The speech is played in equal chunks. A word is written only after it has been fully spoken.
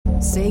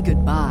Say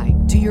goodbye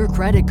to your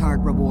credit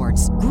card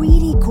rewards.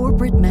 Greedy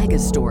corporate mega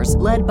stores,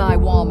 led by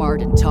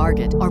Walmart and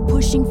Target, are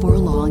pushing for a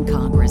law in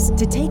Congress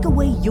to take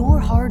away your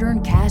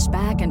hard-earned cash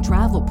back and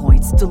travel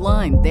points to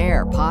line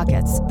their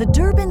pockets. The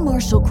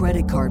Durbin-Marshall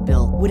credit card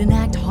bill would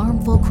enact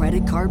harmful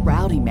credit card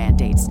routing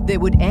mandates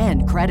that would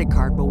end credit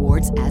card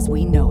rewards as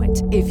we know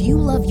it. If you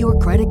love your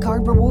credit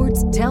card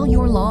rewards, tell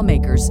your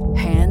lawmakers,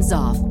 hands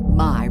off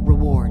my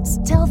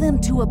rewards. Tell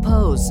them to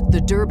oppose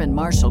the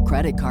Durbin-Marshall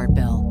credit card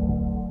bill.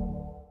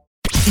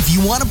 If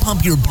you want to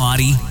pump your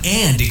body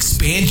and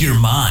expand your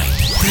mind,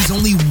 there's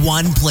only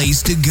one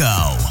place to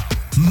go.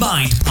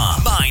 Mind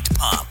Pump. Mind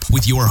Pump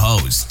with your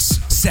hosts,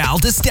 Sal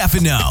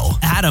DiStefano,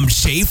 Adam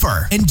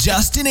Schafer, and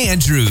Justin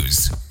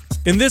Andrews.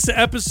 In this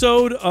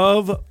episode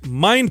of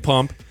Mind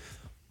Pump,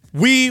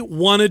 we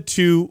wanted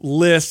to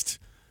list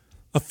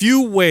a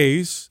few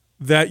ways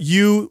that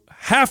you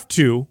have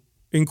to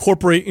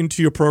incorporate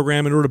into your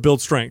program in order to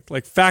build strength,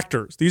 like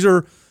factors. These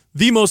are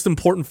the most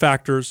important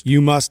factors.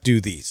 You must do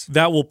these.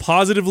 That will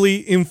positively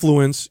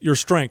influence your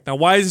strength. Now,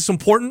 why is this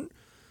important?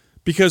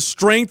 Because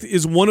strength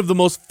is one of the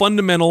most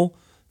fundamental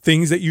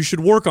things that you should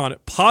work on.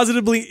 It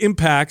positively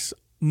impacts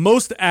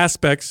most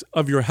aspects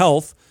of your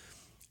health,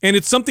 and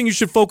it's something you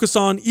should focus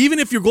on even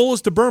if your goal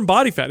is to burn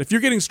body fat. If you're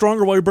getting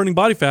stronger while you're burning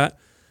body fat,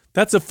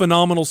 that's a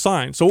phenomenal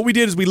sign. So what we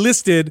did is we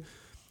listed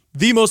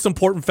the most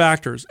important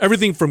factors,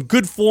 everything from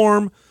good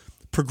form,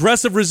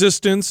 progressive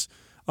resistance,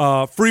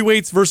 free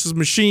weights versus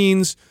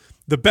machines,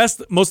 the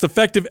best, most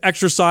effective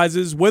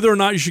exercises, whether or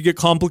not you should get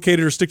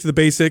complicated or stick to the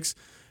basics,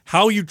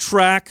 how you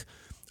track,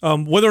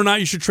 whether or not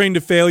you should train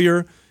to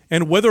failure,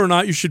 and whether or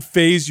not you should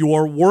phase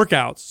your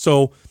workouts.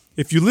 So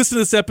if you listen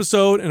to this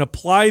episode and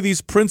apply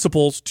these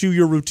principles to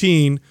your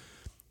routine,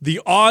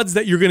 the odds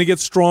that you're going to get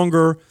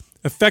stronger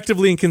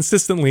effectively and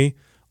consistently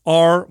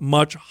are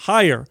much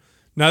higher.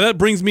 Now that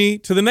brings me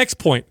to the next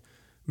point.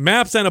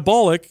 MAPS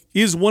Anabolic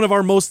is one of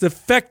our most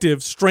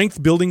effective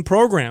strength building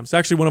programs.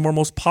 Actually, one of our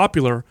most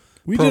popular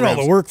We programs. did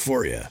all the work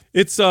for you.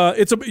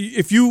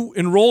 If you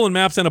enroll in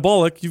MAPS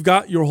Anabolic, you've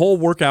got your whole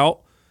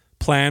workout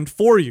planned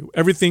for you.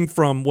 Everything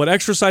from what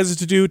exercises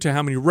to do to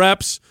how many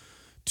reps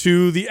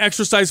to the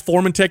exercise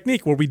form and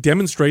technique, where we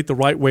demonstrate the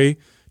right way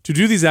to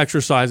do these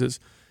exercises.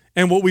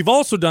 And what we've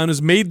also done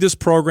is made this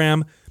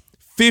program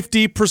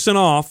 50%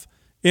 off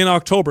in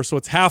October, so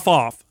it's half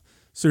off.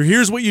 So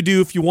here's what you do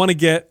if you want to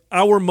get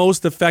our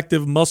most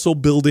effective muscle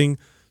building,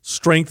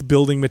 strength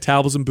building,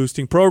 metabolism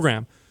boosting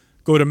program.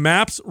 Go to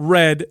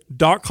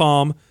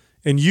mapsred.com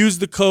and use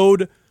the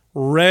code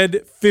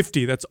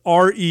RED50. That's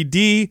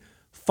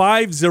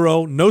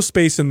RED50, no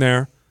space in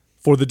there,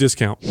 for the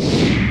discount.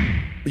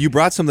 You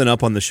brought something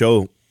up on the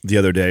show the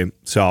other day,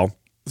 Sal.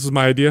 This is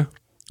my idea.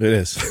 It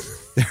is.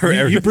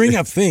 You bring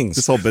up things.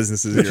 This whole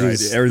business is your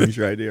idea. Everything's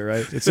your idea,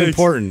 right? It's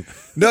important.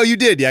 No, you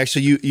did.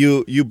 Actually,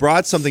 you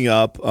brought something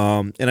up,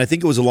 and I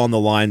think it was along the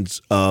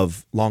lines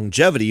of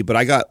longevity, but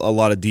I got a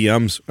lot of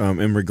DMs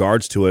in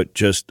regards to it,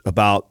 just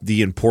about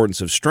the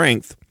importance of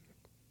strength.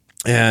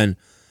 And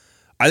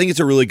I think it's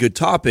a really good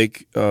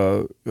topic.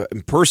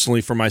 And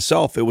personally, for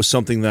myself, it was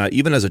something that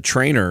even as a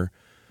trainer,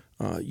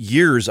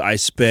 years I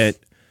spent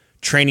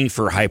training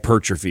for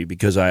hypertrophy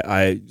because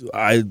I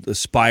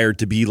aspired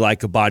to be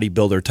like a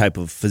bodybuilder type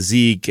of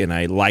physique, and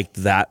I liked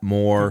that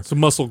more. So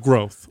muscle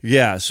growth.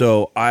 Yeah,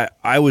 so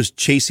I was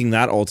chasing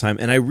that all the time,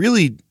 and I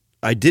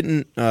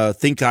didn't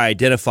think I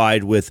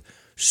identified with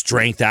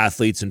strength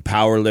athletes and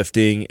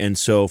powerlifting, and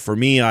so for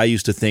me, I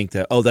used to think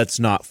that, oh, that's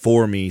not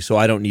for me, so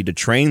I don't need to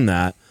train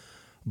that.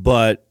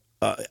 But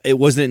it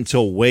wasn't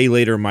until way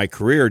later in my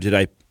career did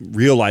I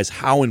realize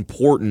how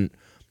important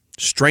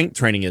strength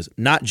training is,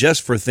 not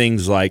just for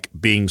things like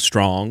being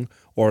strong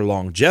or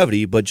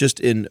longevity, but just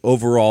in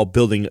overall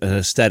building an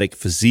aesthetic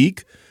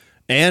physique,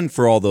 and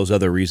for all those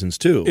other reasons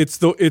too.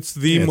 It's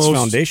most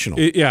foundational.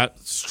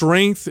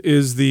 Strength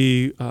is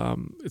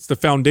it's the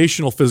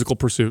foundational physical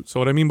pursuit. So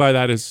what I mean by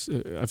that is,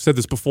 I've said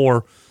this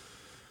before,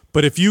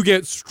 but if you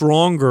get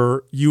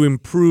stronger, you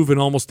improve in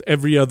almost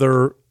every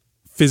other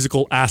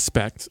physical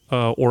aspect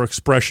or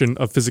expression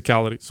of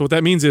physicality. So what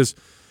that means is,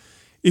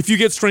 if you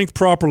get strength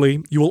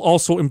properly, you will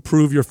also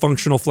improve your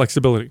functional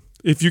flexibility.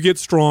 If you get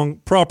strong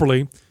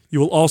properly, you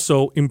will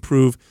also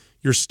improve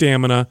your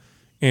stamina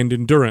and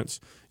endurance.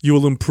 You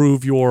will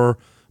improve your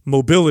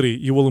mobility.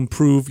 You will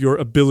improve your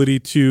ability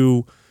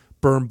to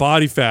burn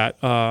body fat,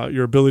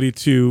 your ability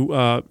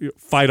to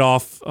fight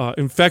off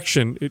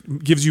infection.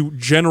 It gives you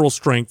general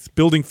strength.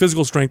 Building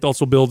physical strength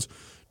also builds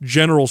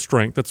general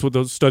strength. That's what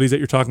those studies that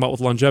you're talking about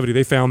with longevity,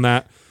 they found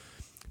that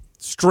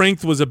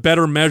strength was a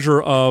better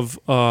measure of,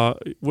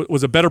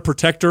 was a better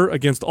protector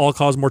against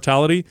all-cause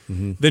mortality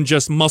than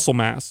just muscle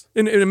mass.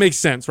 And it makes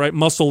sense, right?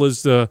 Muscle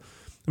is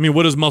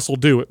what does muscle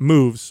do? It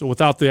moves. So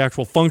without the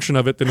actual function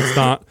of it, then it's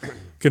not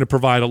going to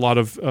provide a lot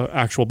of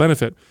actual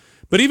benefit.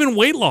 But even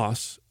weight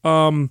loss,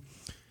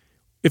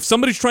 if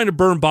somebody's trying to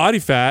burn body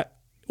fat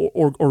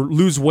or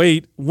lose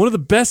weight, one of the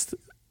best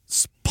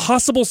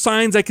possible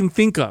signs I can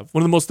think of,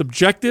 one of the most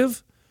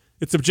objective,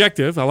 it's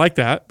objective, I like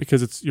that,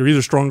 because you're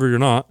either stronger or you're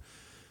not.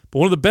 But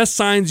one of the best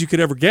signs you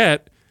could ever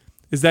get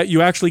is that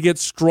you actually get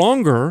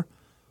stronger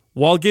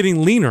while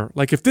getting leaner.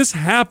 Like if this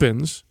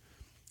happens,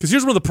 because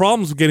here's one of the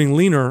problems with getting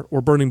leaner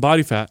or burning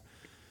body fat.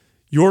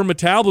 Your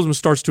metabolism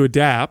starts to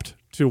adapt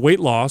to weight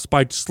loss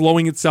by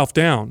slowing itself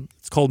down.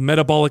 It's called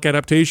metabolic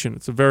adaptation.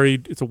 It's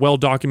a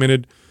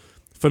well-documented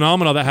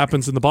phenomenon that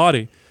happens in the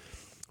body.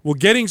 Well,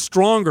 getting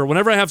stronger,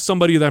 whenever I have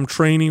somebody that I'm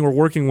training or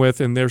working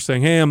with and they're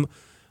saying, hey,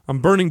 I'm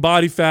burning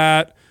body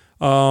fat,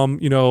 am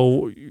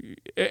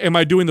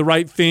I doing the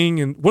right thing?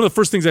 And one of the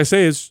first things I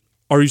say is,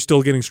 are you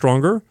still getting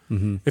stronger?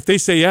 Mm-hmm. If they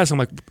say yes, I'm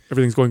like,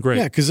 everything's going great.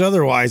 Yeah, because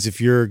otherwise,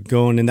 if you're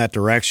going in that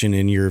direction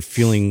and you're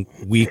feeling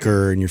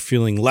weaker and you're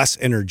feeling less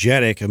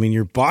energetic, I mean,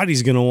 your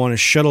body's going to want to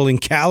shuttle in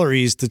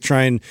calories to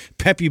try and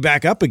pep you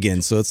back up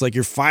again. So it's like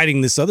you're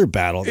fighting this other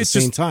battle at the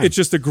same time. It's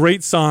just a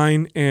great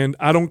sign, and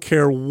I don't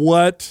care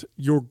what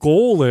your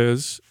goal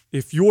is.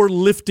 If you're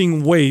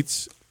lifting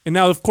weights, and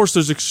now, of course,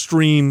 there's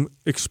extreme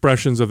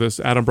expressions of this.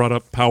 Adam brought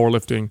up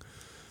powerlifting.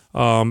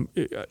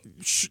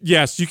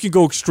 Yes, you can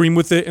go extreme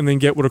with it and then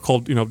get what are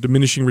called,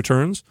 diminishing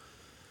returns.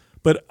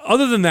 But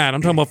other than that,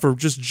 I'm talking about for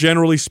just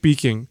generally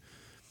speaking,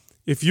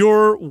 if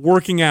you're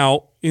working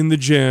out in the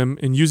gym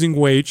and using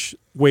weights,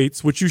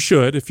 which you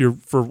should, if you're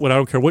I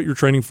don't care what you're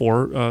training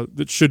for,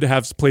 that should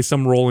play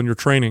some role in your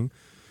training.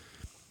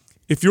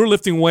 If you're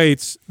lifting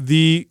weights,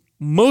 the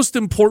most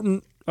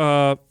important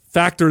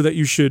factor that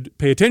you should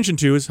pay attention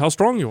to is how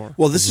strong you are.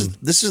 Well, this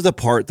is the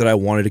part that I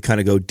wanted to kind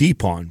of go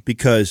deep on,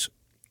 because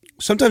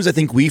sometimes I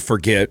think we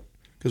forget,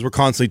 because we're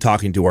constantly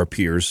talking to our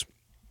peers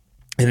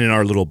and in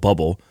our little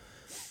bubble,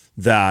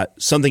 that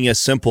something as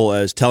simple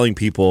as telling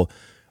people,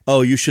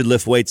 oh, you should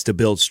lift weights to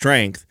build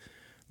strength,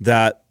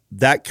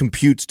 that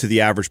computes to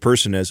the average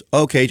person as,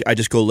 okay, I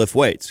just go lift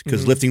weights,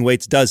 because lifting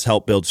weights does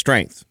help build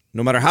strength.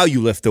 No matter how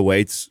you lift the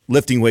weights,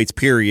 lifting weights,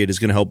 period, is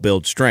going to help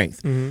build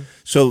strength.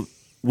 So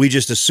we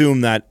just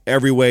assume that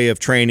every way of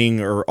training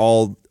or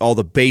all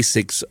the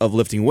basics of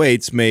lifting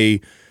weights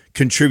may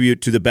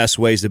contribute to the best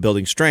ways to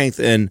building strength,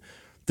 and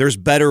there's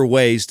better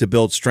ways to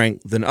build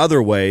strength than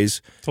other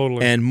ways,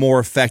 totally, and more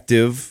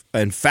effective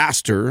and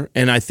faster.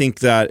 And I think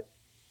that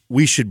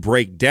we should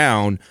break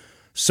down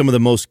some of the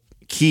most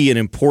key and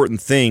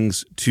important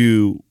things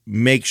to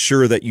make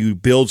sure that you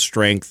build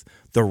strength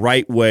the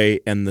right way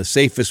and the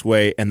safest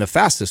way and the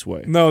fastest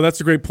way. No, that's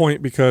a great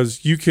point,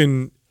 because you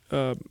can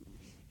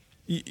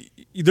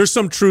there's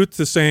some truth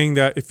to saying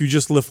that if you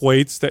just lift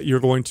weights that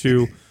you're going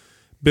to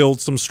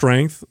build some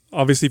strength.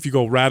 Obviously, if you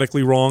go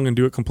radically wrong and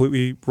do it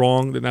completely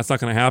wrong, then that's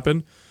not going to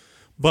happen.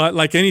 But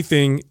like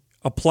anything,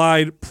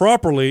 applied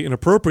properly and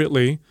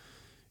appropriately,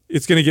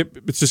 it's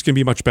just going to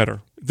be much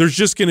better. There's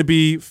just going to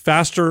be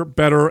faster,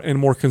 better, and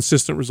more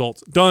consistent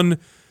results. Done.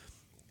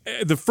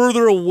 The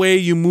further away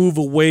you move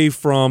away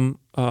from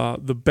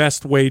the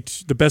best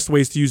ways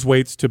to use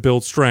weights to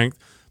build strength,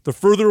 the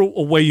further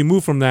away you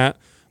move from that,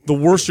 the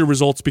worse your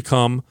results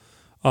become,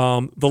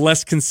 the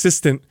less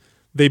consistent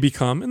they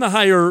become, and the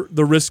higher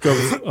the risk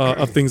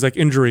of things like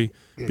injury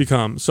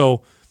become.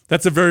 So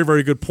that's a very,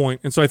 very good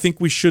point. And so I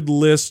think we should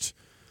list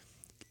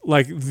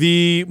like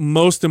the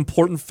most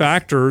important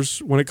factors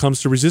when it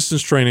comes to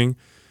resistance training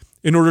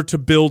in order to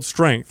build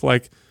strength.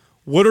 Like,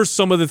 what are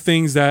some of the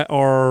things that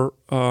are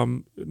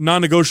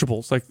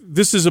non-negotiables? Like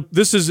this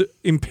is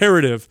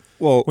imperative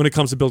when it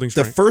comes to building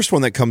strength. The first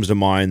one that comes to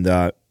mind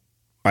that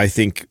I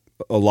think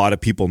a lot of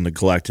people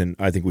neglect, and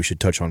I think we should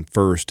touch on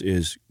first,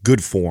 is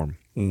good form.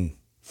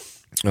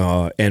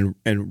 And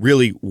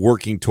really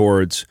working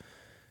towards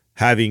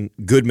having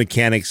good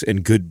mechanics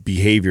and good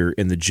behavior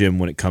in the gym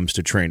when it comes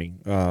to training.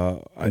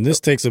 And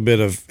this takes a bit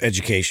of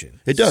education.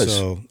 It does.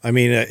 So, I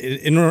mean,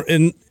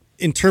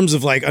 in terms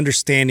of like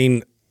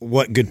understanding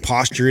what good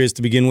posture is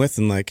to begin with,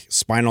 and like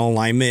spinal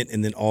alignment,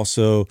 and then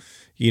also,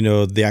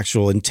 the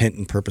actual intent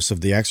and purpose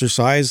of the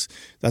exercise,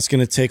 that's going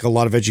to take a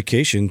lot of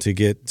education to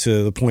get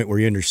to the point where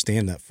you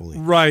understand that fully.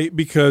 Right,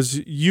 because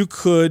you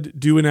could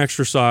do an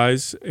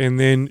exercise and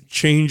then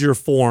change your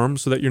form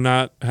so that you're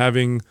not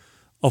having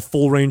a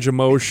full range of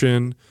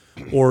motion,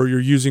 or you're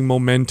using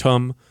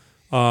momentum,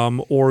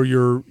 or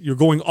you're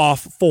going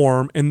off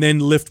form, and then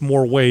lift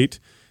more weight.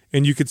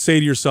 And you could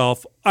say to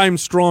yourself, I'm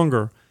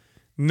stronger.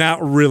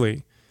 Not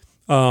really.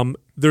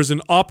 There's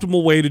an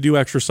optimal way to do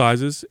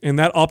exercises, and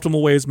that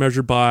optimal way is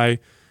measured by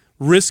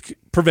risk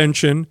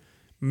prevention,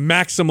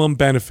 maximum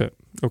benefit.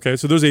 Okay,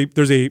 so there's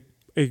a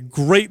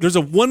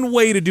one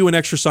way to do an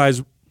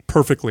exercise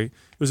perfectly.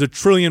 There's a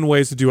trillion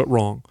ways to do it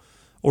wrong,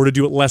 or to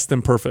do it less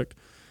than perfect.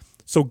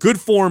 So good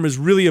form is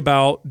really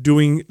about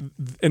doing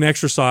an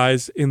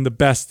exercise in the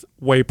best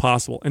way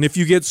possible. And if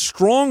you get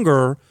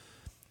stronger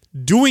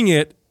doing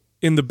it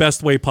in the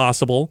best way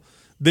possible,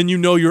 then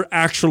you're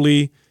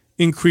actually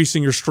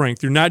increasing your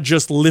strength. You're not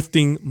just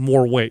lifting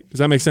more weight. Does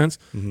that make sense?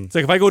 Mm-hmm. It's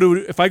like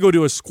if I go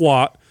to a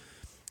squat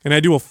and I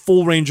do a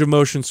full range of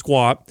motion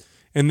squat,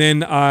 and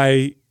then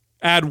I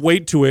add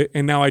weight to it,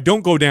 and now I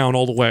don't go down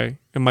all the way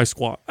in my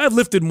squat. I've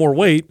lifted more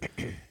weight.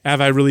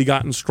 Have I really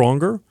gotten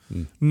stronger?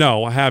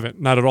 No, I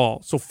haven't. Not at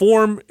all. So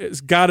form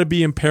has got to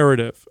be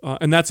imperative.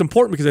 And that's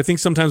important, because I think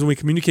sometimes when we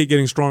communicate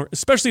getting stronger,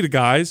 especially to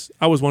guys,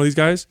 I was one of these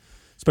guys,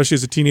 especially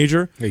as a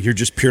teenager. Yeah, you're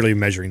just purely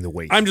measuring the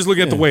weight. I'm just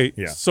looking at the weight.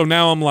 Yeah. So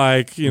now I'm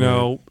like,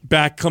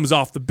 back comes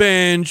off the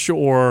bench,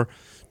 or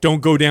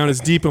don't go down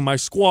as deep in my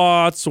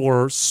squats,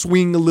 or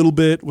swing a little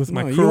bit with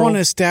my curl. You want to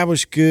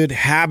establish good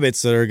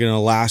habits that are going to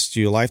last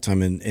you a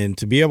lifetime. And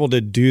to be able to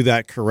do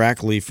that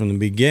correctly from the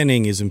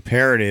beginning is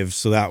imperative.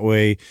 So that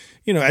way,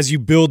 as you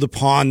build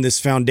upon this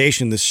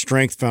foundation, this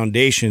strength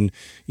foundation,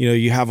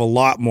 you have a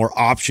lot more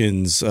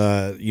options,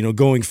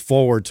 going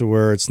forward to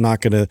where it's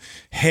not going to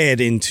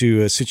head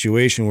into a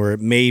situation where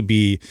it may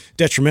be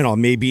detrimental, it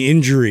may be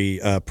injury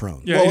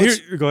prone. Yeah,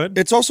 go ahead.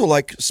 It's also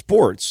like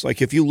sports. Like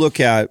if you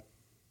look at,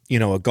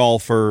 a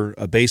golfer,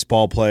 a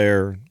baseball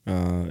player,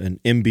 an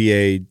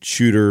NBA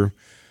shooter,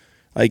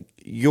 like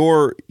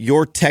your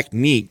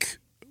technique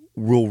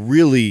will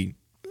really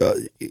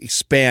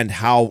expand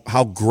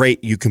how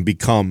great you can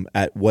become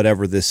at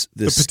whatever this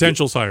the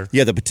potential's higher.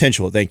 Yeah, the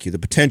potential. Thank you. The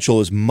potential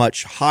is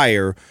much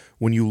higher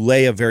when you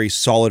lay a very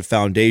solid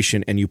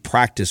foundation and you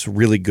practice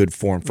really good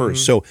form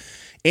first. So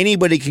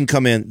anybody can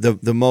come in.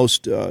 The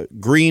most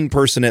green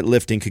person at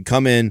lifting could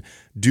come in,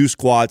 do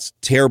squats,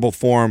 terrible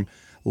form,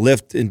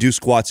 lift and do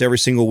squats every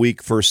single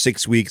week for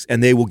 6 weeks,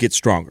 and they will get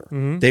stronger.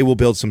 They will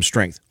build some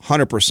strength,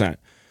 100%.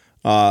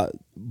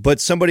 But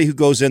somebody who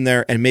goes in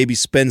there and maybe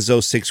spends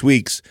those 6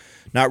 weeks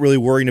not really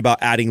worrying about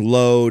adding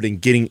load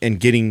and getting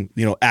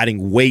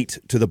adding weight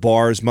to the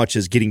bar as much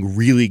as getting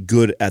really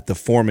good at the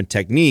form and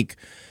technique,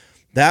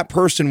 that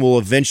person will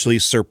eventually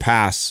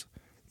surpass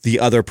the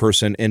other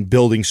person in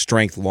building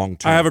strength long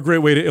term. I have a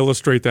great way to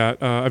illustrate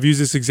that. I've used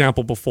this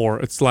example before.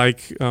 It's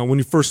like when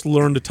you first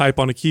learn to type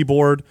on a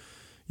keyboard,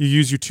 you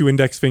use your 2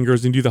 index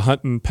fingers and do the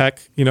hunt and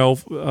peck,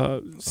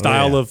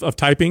 style of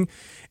typing.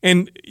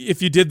 And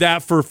if you did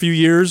that for a few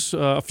years,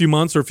 a few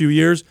months or a few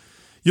years,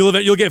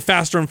 you'll get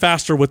faster and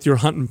faster with your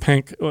hunt and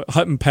peck,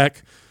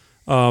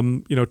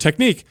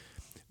 technique.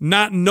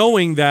 Not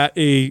knowing that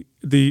the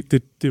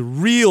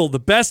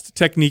best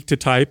technique to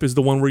type is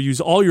the one where you use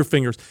all your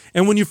fingers.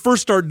 And when you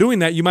first start doing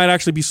that, you might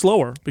actually be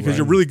slower because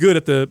you're really good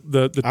at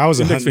the I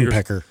was a index hunt and fingers.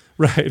 pecker.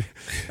 Right.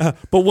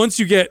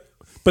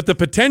 But the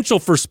potential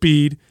for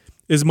speed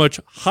is much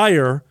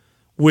higher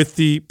with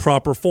the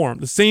proper form.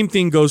 The same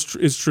thing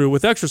is true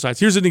with exercise.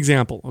 Here's an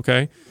example,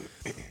 okay?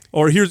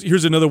 Or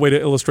here's another way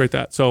to illustrate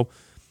that. So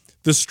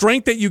the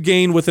strength that you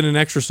gain within an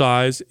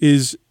exercise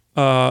is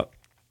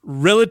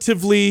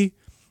relatively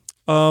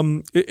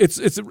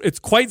it's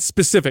quite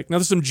specific. Now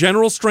there's some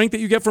general strength that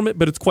you get from it,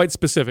 but it's quite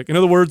specific. In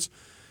other words,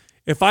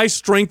 if I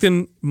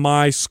strengthen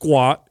my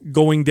squat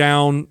going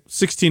down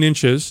 16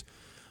 inches,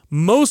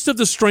 most of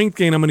the strength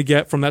gain I'm going to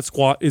get from that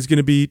squat is going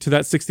to be to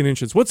that 16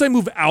 inches. Once I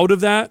move out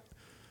of that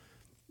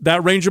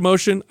range of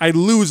motion, I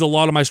lose a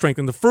lot of my strength.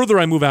 And the further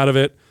I move out of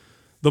it,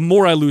 the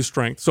more I lose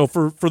strength. So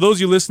for those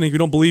of you listening who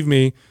don't believe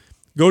me,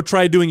 go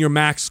try doing your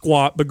max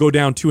squat, but go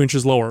down 2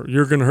 inches lower.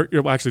 You're going to hurt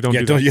your... Actually, don't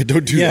do that.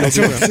 Don't do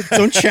that.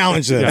 Don't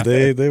challenge them.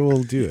 Yeah. They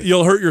will do it.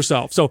 You'll hurt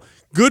yourself. So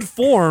good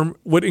form,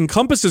 what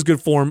encompasses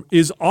good form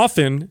is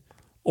often,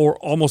 or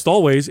almost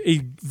always,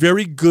 a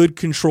very good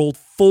controlled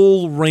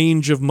full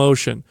range of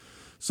motion.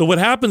 So what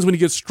happens when you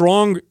get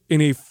strong in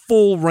a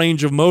full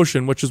range of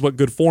motion, which is what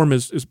good form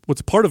is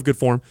what's part of good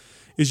form,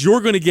 is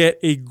you're going to get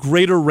a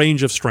greater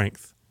range of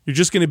strength. You're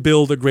just going to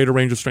build a greater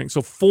range of strength.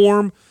 So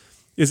form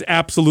is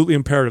absolutely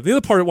imperative. The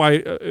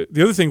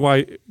other thing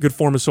why good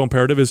form is so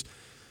imperative is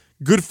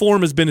good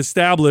form has been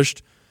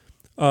established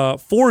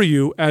for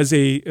you as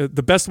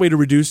the best way to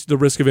reduce the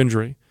risk of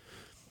injury.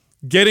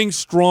 Getting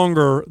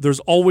stronger,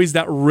 there's always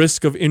that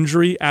risk of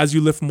injury as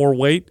you lift more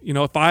weight.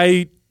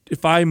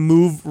 If I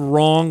move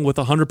wrong with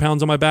 100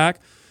 pounds on my back,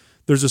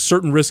 there's a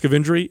certain risk of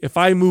injury. If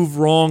I move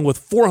wrong with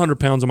 400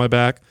 pounds on my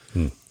back,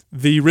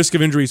 the risk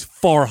of injury is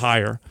far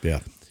higher. Yeah.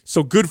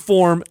 So good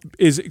form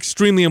is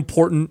extremely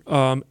important,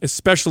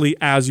 especially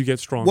as you get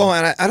stronger. Well,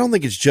 and I don't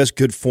think it's just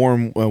good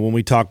form when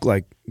we talk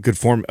like good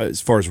form as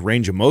far as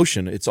range of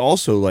motion. It's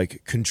also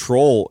like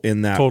control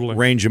in that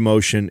range of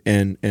motion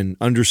and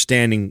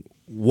understanding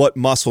what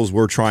muscles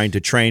we're trying to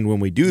train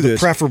when we do this.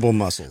 Preferable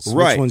muscles.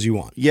 Right. Which ones you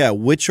want. Yeah,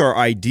 which are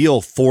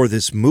ideal for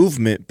this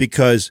movement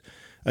because,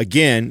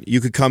 again,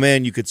 you could come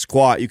in, you could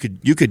squat, you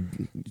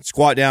could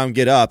squat down,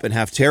 get up, and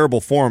have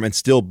terrible form and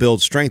still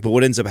build strength. But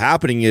what ends up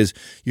happening is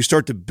you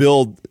start to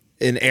build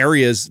in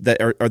areas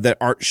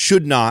that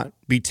should not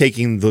be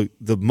taking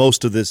the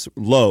most of this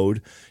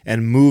load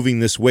and moving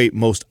this weight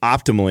most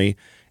optimally.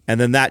 And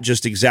then that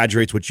just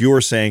exaggerates what you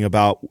were saying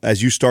about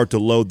as you start to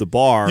load the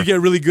bar. You get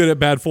really good at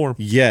bad form.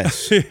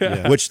 Yes.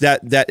 Yeah. Which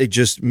that it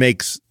just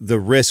makes the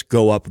risk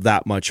go up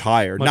that much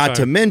higher. Not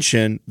to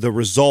mention the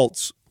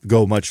results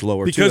go much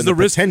lower because too, the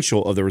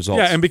potential of the results.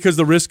 Yeah, and because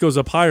the risk goes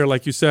up higher,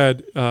 like you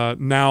said,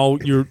 now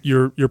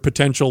your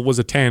potential was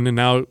a 10, and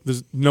now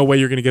there's no way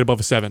you're going to get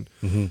above a 7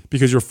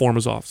 because your form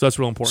is off. So that's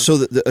real important. So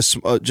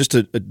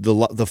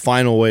the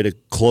final way to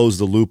close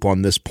the loop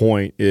on this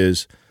point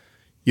is,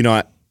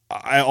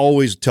 I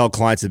always tell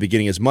clients at the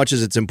beginning, as much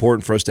as it's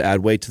important for us to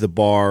add weight to the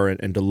bar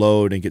and to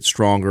load and get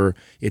stronger,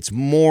 it's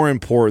more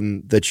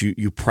important that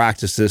you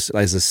practice this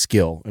as a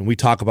skill. And we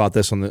talk about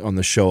this on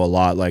the show a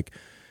lot. Like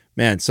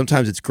man,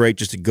 sometimes it's great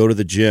just to go to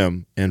the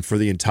gym and for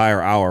the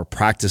entire hour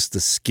practice the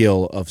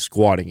skill of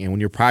squatting. And when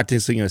you're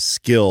practicing a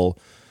skill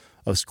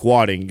of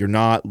squatting, you're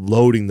not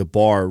loading the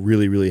bar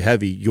really, really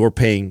heavy. You're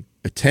paying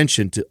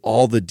attention to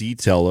all the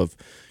detail of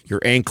your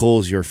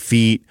ankles, your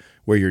feet,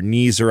 where your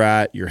knees are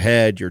at, your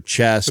head, your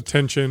chest. The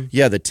tension.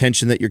 Yeah, the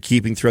tension that you're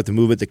keeping throughout the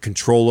movement, the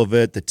control of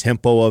it, the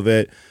tempo of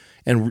it,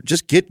 and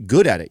just get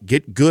good at it.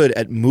 Get good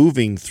at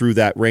moving through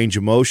that range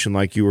of motion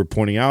like you were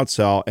pointing out,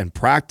 Sal, and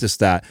practice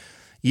that.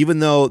 Even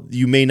though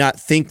you may not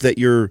think that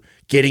you're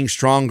getting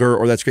stronger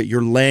or that's great,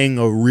 you're laying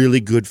a really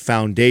good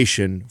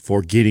foundation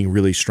for getting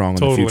really strong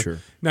in the future.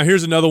 Now,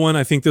 here's another one.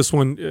 I think this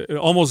one it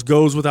almost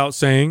goes without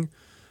saying,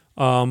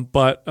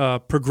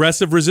 but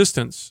progressive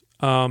resistance.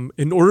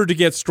 In order to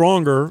get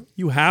stronger,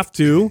 you have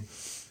to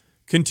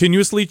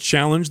continuously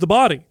challenge the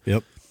body.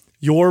 Yep.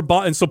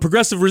 And so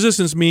progressive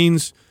resistance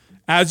means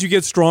as you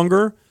get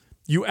stronger,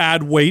 you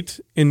add weight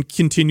and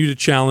continue to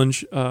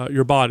challenge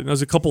your body. And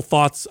there's a couple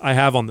thoughts I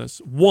have on this.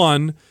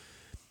 One,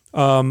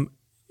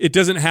 it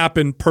doesn't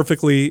happen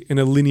perfectly in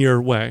a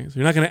linear way. So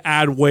you're not going to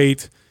add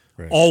weight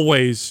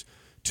always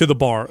to the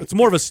bar. It's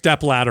more of a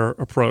step ladder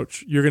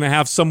approach. You're going to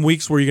have some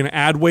weeks where you're going to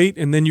add weight,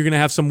 and then you're going to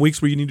have some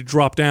weeks where you need to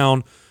drop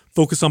down,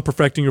 focus on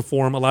perfecting your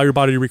form, allow your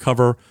body to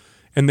recover,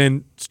 and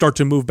then start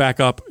to move back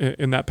up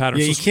in that pattern.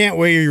 Yeah, you can't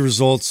weigh your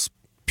results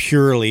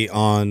purely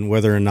on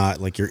whether or not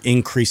like you're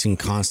increasing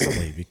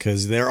constantly,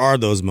 because there are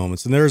those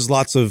moments, and there's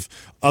lots of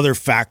other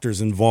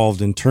factors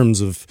involved in terms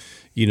of,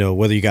 you know,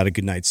 whether you got a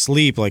good night's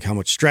sleep, like how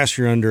much stress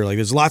you're under. Like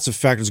there's lots of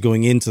factors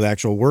going into the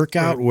actual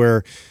workout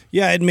where,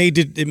 yeah, it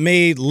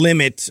may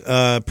limit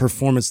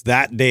performance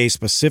that day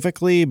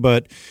specifically,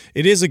 but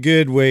it is a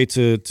good way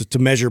to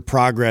measure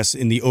progress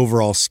in the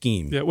overall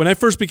scheme. Yeah, when I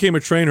first became a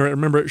trainer, I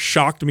remember it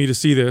shocked me to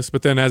see this,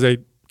 but then as I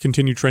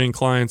continued training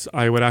clients,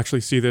 I would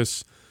actually see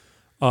this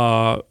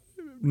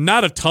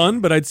not a ton,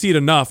 but I'd see it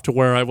enough to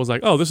where I was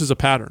like, oh, this is a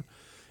pattern.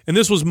 And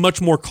this was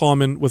much more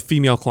common with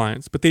female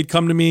clients, but they'd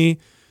come to me,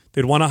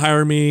 they'd want to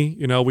hire me,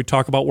 you know, we'd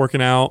talk about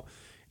working out,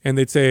 and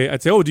I'd say,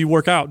 oh, do you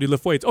work out? Do you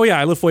lift weights? Oh yeah,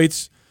 I lift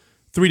weights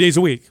 3 days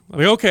a week. I'm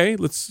like, okay,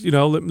 let's, you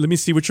know, let me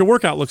see what your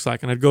workout looks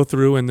like. And I'd go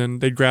through, and then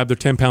they'd grab their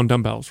 10-pound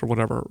dumbbells or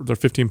whatever, or their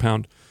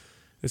 15-pound.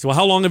 They say, well,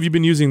 how long have you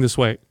been using this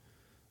weight?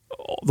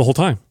 Oh, the whole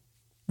time.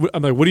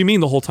 I'm like, what do you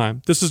mean the whole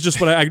time? This is just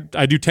what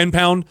I do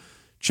 10-pound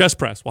chest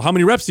press. Well, how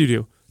many reps do you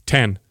do?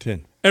 10.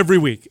 10. Every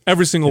week,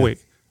 every single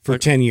week. For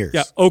 10 years.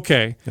 Yeah,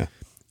 okay. Yeah.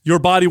 Your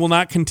body will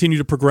not continue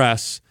to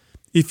progress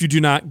if you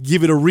do not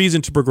give it a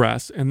reason to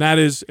progress. And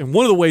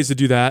one of the ways to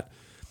do that,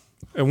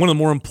 and one of the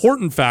more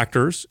important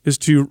factors, is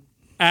to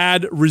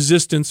add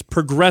resistance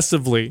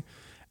progressively.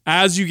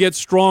 As you get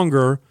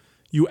stronger,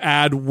 you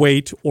add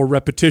weight or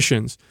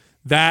repetitions.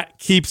 That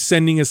keeps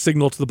sending a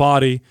signal to the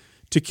body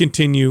to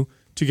continue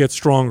to get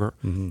stronger.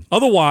 Mm-hmm.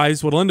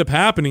 Otherwise, what will end up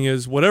happening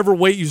is whatever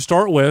weight you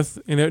start with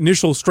and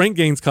initial strength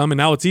gains come, and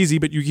now it's easy,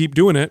 but you keep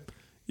doing it,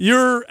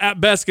 you're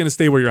at best going to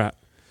stay where you're at.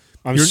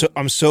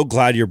 I'm so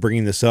glad you're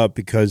bringing this up,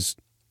 because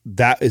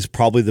that is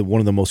probably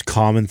one of the most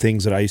common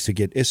things that I used to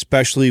get,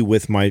 especially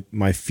with my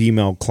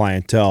female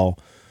clientele,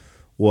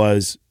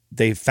 was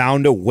they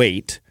found a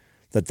weight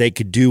that they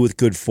could do with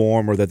good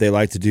form or that they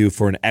like to do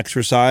for an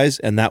exercise,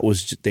 and that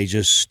was they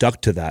just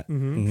stuck to that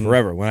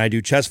forever. When I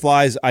do chest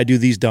flies, I do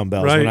these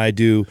dumbbells. Right. When I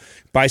do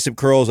bicep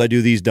curls, I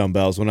do these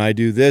dumbbells. When I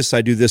do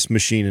this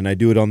machine, and I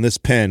do it on this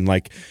pen.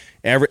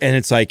 And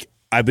it's like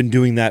I've been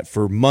doing that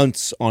for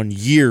months on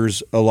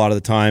years a lot of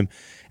the time,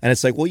 and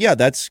it's like, well, yeah,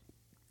 that's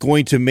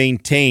going to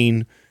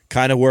maintain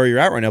kind of where you're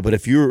at right now. But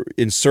if you're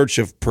in search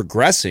of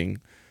progressing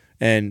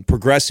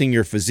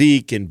your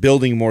physique and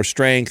building more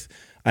strength,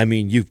 I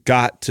mean, you've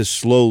got to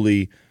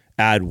slowly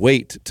add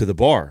weight to the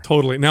bar.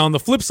 Totally. Now, on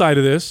the flip side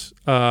of this,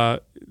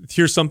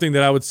 here's something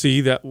that I would see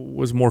that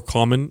was more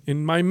common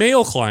in my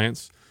male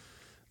clients.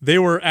 They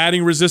were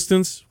adding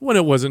resistance when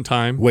it wasn't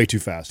time. Way too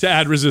fast. To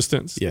add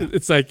resistance. Yeah.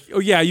 It's like, oh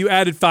yeah, you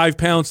added 5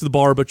 pounds to the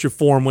bar, but your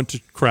form went to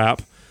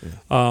crap.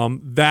 Yeah.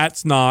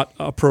 That's not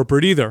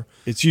appropriate either.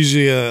 It's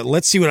usually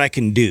let's see what I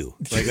can do.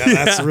 Like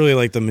that's really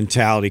like the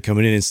mentality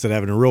coming in, instead of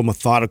having a real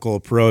methodical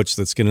approach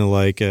that's going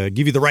to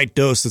give you the right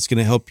dose that's going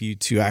to help you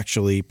to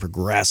actually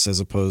progress,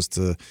 as opposed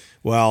to,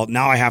 well,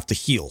 now I have to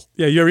heal.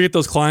 Yeah, you ever get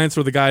those clients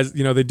where the guys,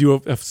 you know, they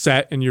do a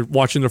set and you're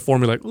watching their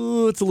form, you're like,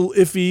 oh, it's a little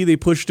iffy. They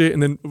pushed it,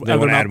 and then they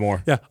want to add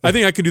more. Yeah, I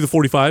think I could do the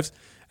 45s.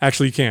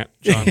 Actually, you can't,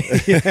 John.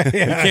 You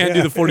can't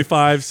do the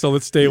 45, so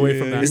let's stay away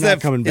from that. Isn't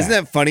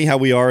that funny how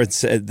we are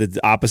the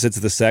opposites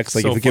of the sex?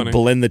 Like, so if we can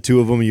blend the two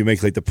of them, you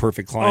make like the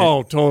perfect client.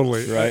 Oh,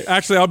 totally. Right.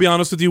 Actually, I'll be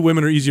honest with you,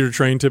 women are easier to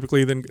train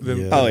typically than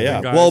Oh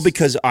yeah. guys. Well,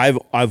 because I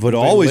would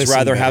always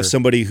rather have better.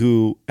 somebody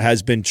who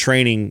has been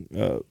training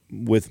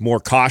with more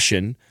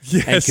caution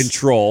and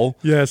control.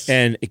 Yes.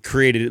 And it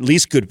created at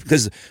least good,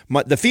 because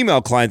the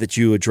female client that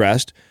you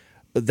addressed,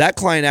 that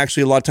client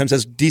actually a lot of times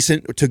has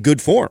decent to good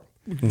form.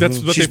 That's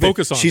what they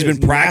focus on. She's been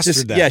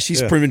practicing. that. Yeah,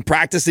 she's been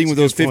practicing with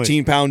those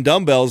 15-pound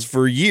dumbbells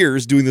for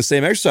years, doing the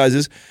same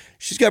exercises.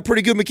 She's got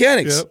pretty good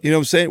mechanics. Yep. You know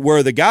what I'm saying?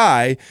 Where the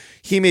guy,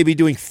 he may be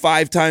doing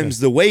 5 times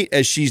the weight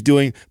as she's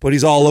doing, but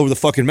he's all over the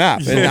fucking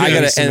map. And I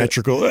gotta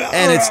symmetrical.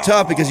 and it's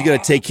tough because you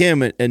got to take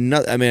him and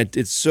not, I mean,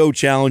 it's so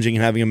challenging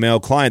having a male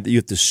client that you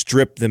have to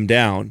strip them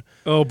down.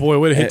 Oh boy,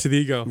 what a hit to the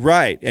ego.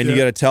 Right. And you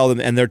got to tell them,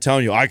 and they're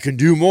telling you, I can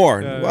do more.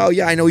 Well,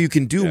 yeah, I know you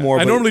can do more.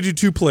 I but normally do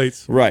 2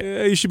 plates. Right.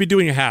 You should be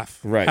doing a half.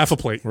 Right. Half a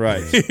plate.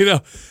 Right. You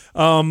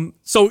know.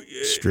 So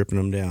stripping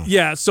them down.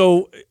 yeah.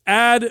 So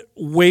add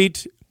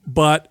weight,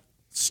 but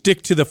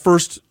stick to the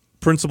first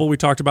principle we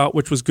talked about,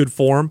 which was good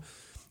form.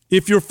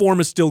 If your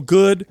form is still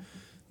good,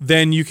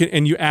 then you can,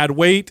 and you add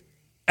weight.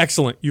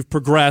 Excellent. You've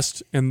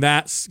progressed, and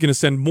that's going to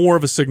send more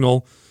of a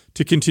signal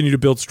to continue to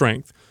build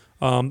strength.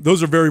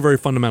 Those are very, very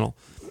fundamental.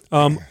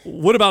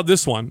 What about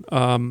this one?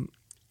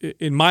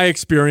 In my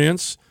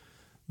experience,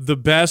 the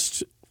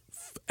best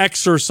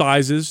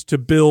exercises to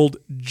build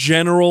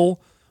general,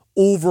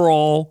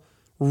 overall,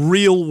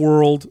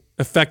 real-world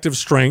effective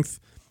strength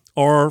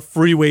are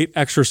free weight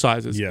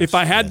exercises. Yes, if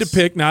I had to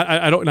pick, now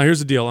I don't. Now here's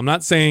the deal. I'm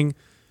not saying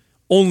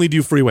only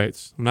do free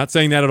weights. I'm not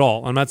saying that at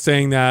all. I'm not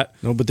saying that.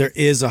 No, but there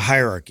is a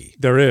hierarchy.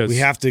 There is. We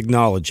have to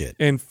acknowledge it.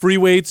 And free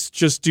weights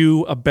just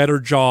do a better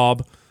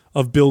job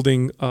of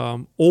building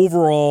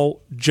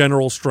overall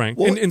general strength.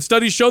 Well, and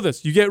studies show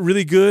this. You get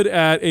really good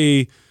at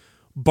a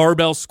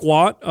barbell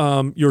squat.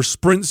 Your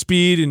sprint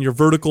speed and your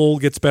vertical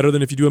gets better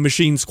than if you do a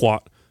machine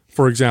squat,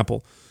 for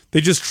example.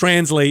 They just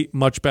translate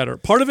much better.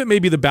 Part of it may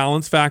be the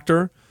balance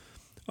factor.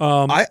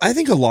 I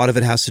think a lot of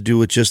it has to do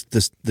with just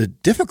the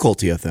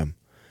difficulty of them.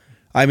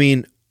 I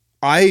mean,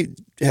 I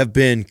have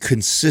been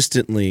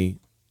consistently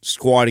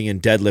squatting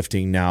and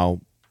deadlifting now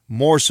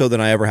more so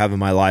than I ever have in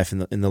my life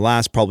in the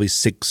last probably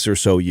 6 or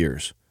so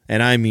years.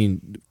 And I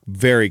mean,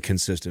 very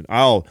consistent.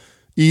 I'll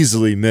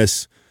easily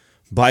miss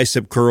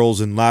bicep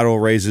curls and lateral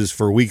raises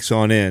for weeks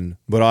on end,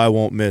 but I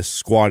won't miss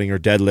squatting or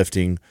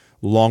deadlifting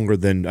longer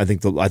than I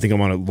think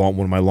I'm on one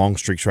of my long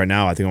streaks right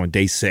now. I think I'm on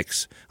day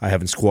 6. I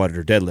haven't squatted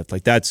or deadlift.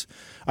 Like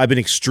I've been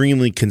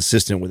extremely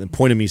consistent with it. The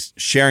point of me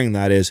sharing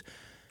that is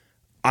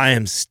I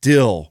am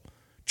still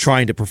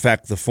trying to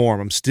perfect the form.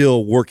 I'm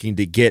still working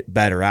to get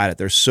better at it.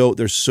 There's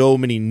so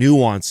many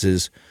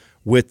nuances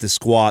with the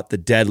squat, the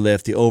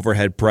deadlift, the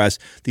overhead press.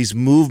 These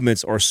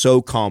movements are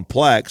so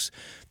complex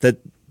that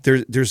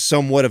there's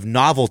somewhat of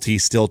novelty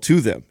still to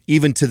them,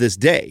 even to this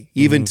day,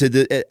 even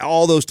to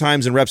all those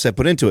times and reps I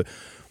put into it.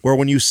 Where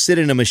when you sit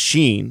in a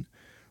machine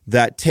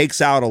that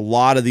takes out a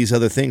lot of these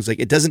other things, like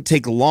it doesn't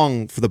take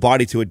long for the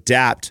body to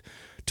adapt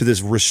to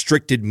this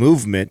restricted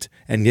movement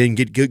and then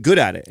get good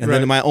at it. And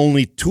then my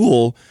only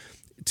tool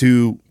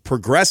to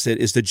progress it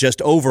is to just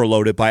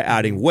overload it by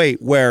adding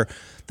weight, where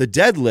the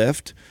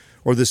deadlift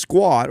or the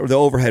squat or the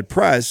overhead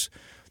press,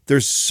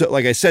 there's,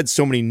 like I said,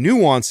 so many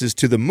nuances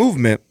to the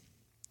movement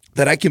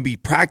that I can be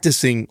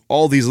practicing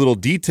all these little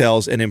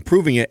details and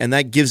improving it, and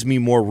that gives me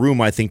more room,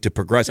 I think, to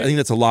progress. I think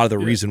that's a lot of the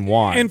reason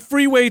why. And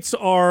free weights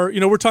are,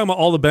 we're talking about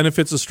all the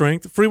benefits of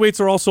strength. Free weights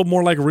are also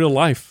more like real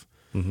life.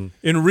 Mm-hmm.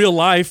 In real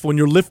life, when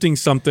you're lifting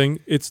something,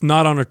 it's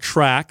not on a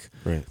track.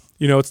 Right.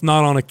 It's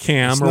not on a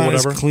cam it's or not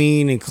whatever. As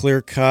clean and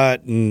clear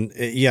cut, and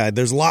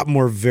there's a lot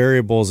more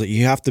variables that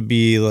you have to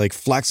be like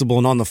flexible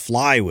and on the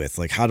fly with.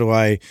 Like, how do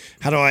I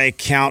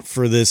account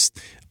for this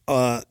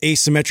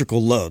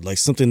asymmetrical load, like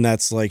something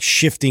that's like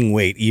shifting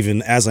weight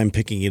even as I'm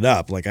picking it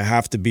up? Like, I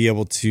have to be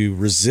able to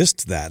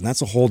resist that, and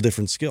that's a whole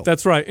different skill.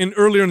 That's right. And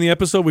earlier in the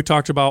episode, we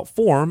talked about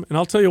form, and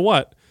I'll tell you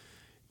what.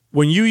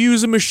 When you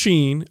use a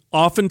machine,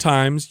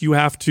 oftentimes you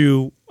have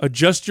to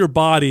adjust your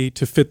body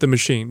to fit the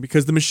machine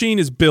because the machine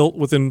is built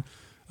within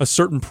a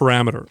certain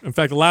parameter. In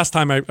fact, the last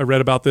time I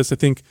read about this, I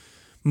think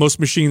most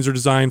machines are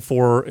designed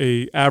for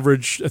a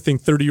average,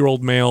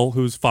 30-year-old male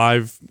who's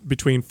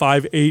between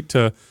 5'8"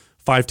 to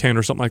 5'10"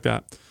 or something like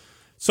that.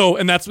 So,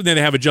 and that's when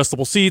they have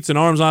adjustable seats and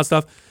arms and all that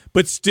stuff.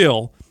 But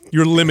still,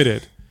 you're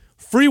limited.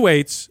 Free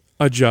weights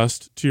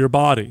adjust to your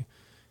body.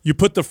 You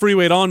put the free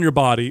weight on your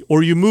body,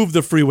 or you move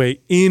the free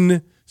weight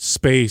in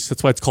space.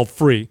 That's why it's called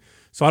free.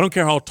 So I don't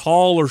care how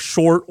tall or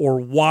short or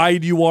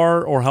wide you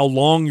are, or how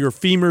long your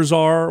femurs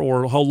are,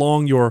 or how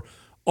long your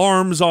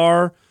arms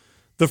are.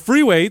 The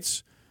free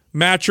weights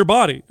match your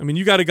body. I mean,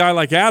 you got a guy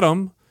like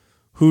Adam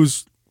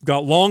who's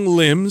got long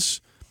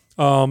limbs,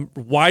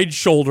 wide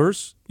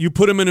shoulders. You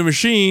put him in a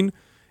machine,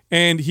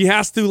 and he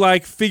has to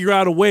figure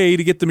out a way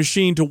to get the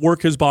machine to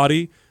work his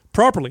body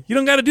properly. You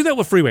don't got to do that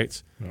with free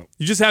weights. No.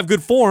 You just have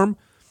good form,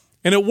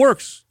 and it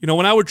works.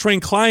 When I would train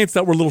clients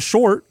that were a little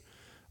short,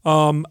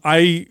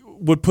 I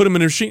would put them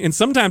in a machine, and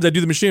sometimes I'd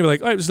do the machine and be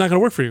like, all right, it's not going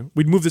to work for you.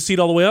 We'd move the seat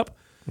all the way up.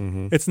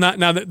 Mm-hmm. It's not,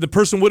 now the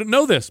person wouldn't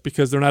know this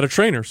because they're not a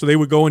trainer. So they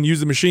would go and use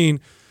the machine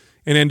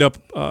and end up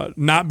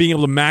not being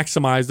able to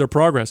maximize their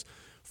progress.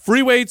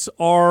 Free weights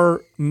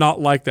are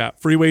not like that.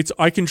 Free weights,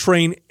 I can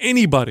train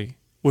anybody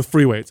with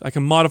free weights. I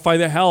can modify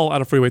the hell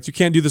out of free weights. You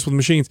can't do this with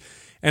machines.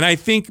 And I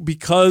think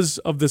because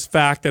of this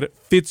fact that it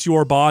fits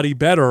your body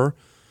better,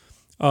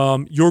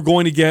 you're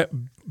going to get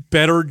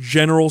better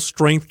general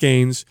strength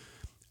gains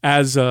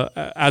as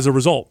a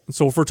result.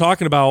 So if we're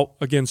talking about,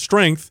 again,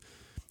 strength,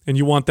 and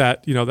you want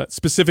that, that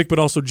specific but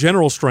also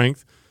general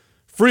strength,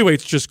 free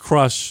weights just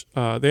crush.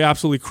 They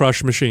absolutely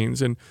crush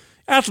machines. And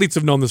athletes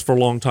have known this for a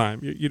long time.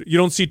 You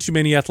don't see too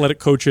many athletic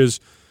coaches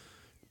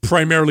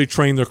primarily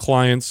train their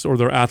clients or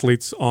their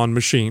athletes on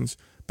machines,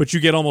 but you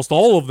get almost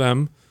all of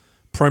them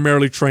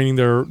primarily training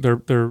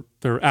their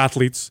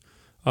athletes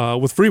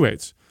with free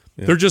weights.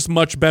 Yeah. They're just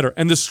much better.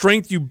 And the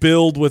strength you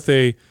build with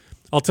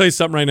I'll tell you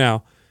something right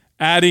now,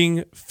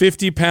 adding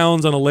 50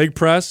 pounds on a leg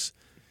press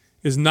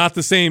is not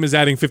the same as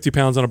adding 50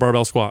 pounds on a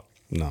barbell squat.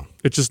 No.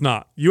 It's just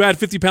not. You add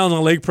 50 pounds on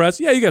a leg press,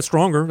 yeah, you get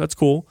stronger. That's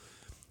cool.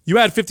 You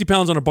add 50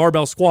 pounds on a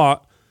barbell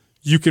squat,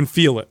 you can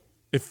feel it.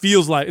 It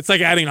feels like it's like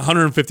adding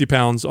 150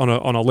 pounds on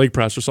a leg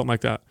press or something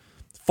like that.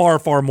 Far,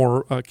 far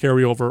more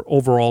carryover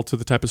overall to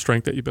the type of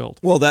strength that you build.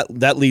 Well,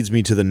 that leads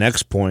me to the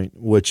next point,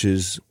 which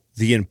is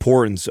the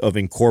importance of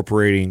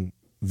incorporating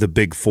the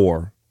Big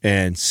Four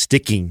and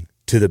sticking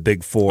to the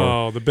Big Four.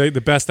 Oh,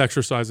 the best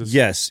exercises.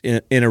 Yes,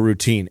 in a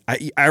routine.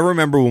 I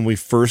remember when we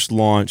first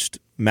launched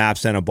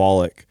MAPS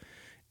Anabolic,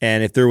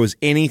 and if there was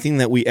anything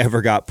that we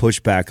ever got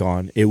pushback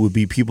on, it would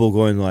be people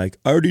going like,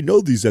 I already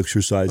know these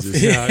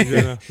exercises.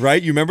 Yeah.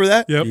 Right? You remember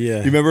that? Yep. Yeah.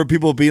 You remember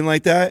people being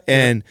like that?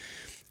 And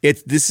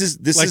this is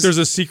there's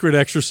a secret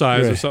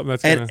exercise or something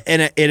that's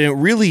and it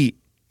really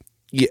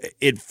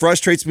it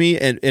frustrates me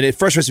and it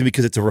frustrates me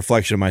because it's a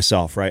reflection of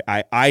myself, right?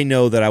 I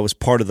know that I was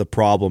part of the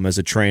problem as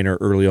a trainer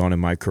early on in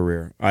my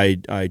career.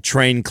 I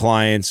trained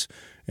clients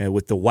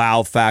with the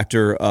wow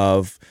factor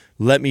of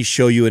let me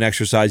show you an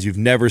exercise you've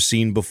never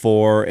seen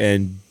before,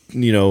 and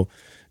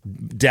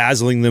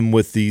dazzling them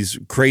with these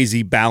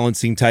crazy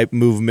balancing type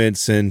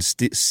movements and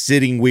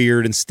sitting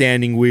weird and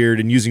standing weird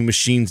and using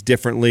machines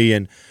differently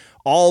and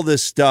all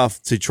this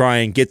stuff to try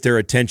and get their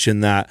attention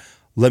that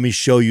let me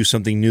show you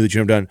something new that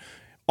you've never done,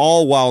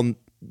 all while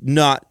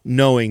not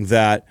knowing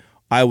that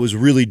I was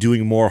really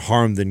doing more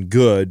harm than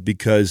good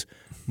because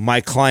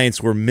my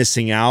clients were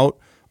missing out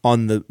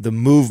on the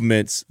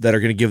movements that are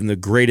going to give them the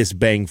greatest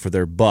bang for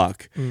their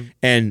buck.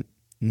 And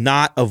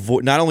not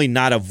only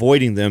not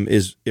avoiding them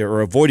is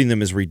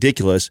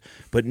ridiculous,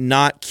 but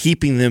not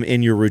keeping them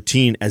in your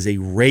routine as a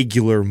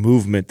regular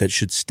movement that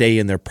should stay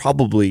in there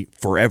probably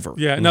forever.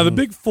 Yeah. Now the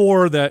Big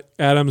Four that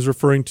Adam's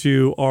referring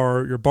to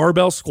are your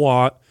barbell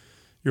squat,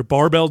 your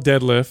barbell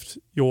deadlift,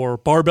 your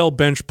barbell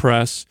bench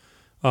press,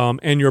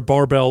 and your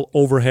barbell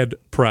overhead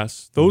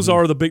press. Those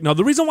are the big. Now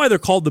the reason why they're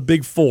called the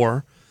Big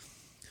Four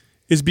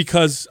is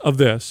because of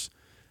this.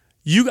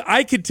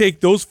 I could take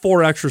those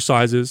 4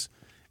 exercises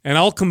and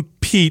I'll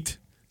compete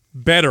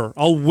better.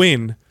 I'll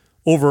win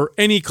over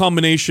any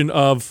combination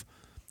of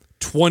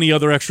 20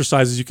 other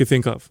exercises you could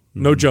think of.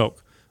 No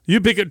joke. You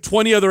pick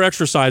 20 other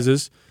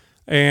exercises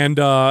and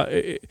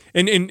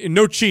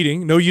no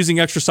cheating, no using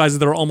exercises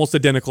that are almost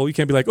identical. You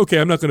can't be like, okay,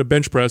 I'm not going to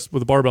bench press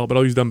with a barbell, but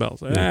I'll use dumbbells.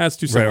 That's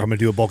too simple. Right, I'm going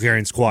to do a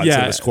Bulgarian squat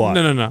instead of a squat.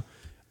 No.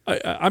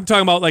 I'm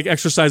talking about like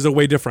exercises that are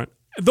way different.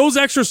 Those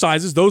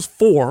exercises, those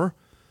 4,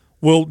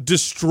 will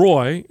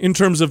destroy in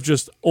terms of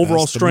just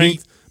overall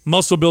strength,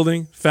 muscle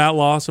building, fat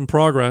loss, and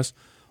progress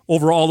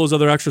over all those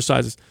other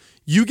exercises.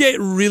 You get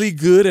really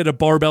good at a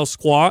barbell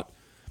squat.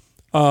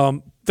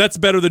 That's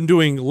better than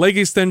doing leg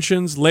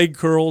extensions, leg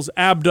curls,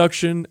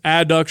 abduction,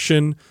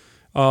 adduction,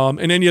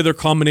 and any other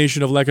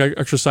combination of leg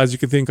exercise you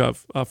can think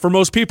of for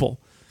most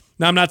people.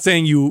 Now, I'm not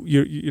saying you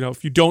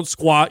if you don't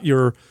squat,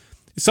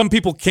 some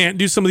people can't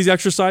do some of these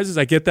exercises.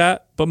 I get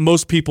that, but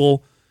most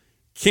people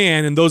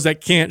can, and those that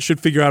can't should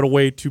figure out a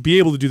way to be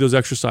able to do those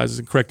exercises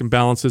and correct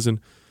imbalances and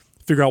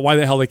figure out why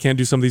the hell they can't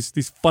do some of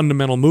these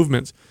fundamental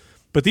movements.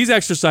 But these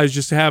exercises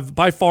just have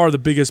by far the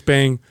biggest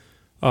bang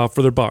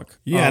for their buck.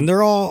 Yeah, and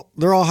they're all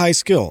high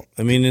skill.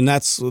 I mean, and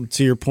that's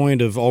to your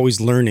point of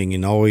always learning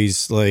and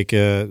always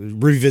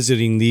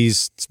revisiting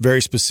these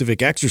very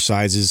specific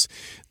exercises.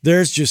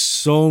 There's just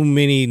so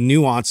many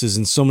nuances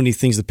and so many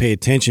things to pay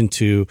attention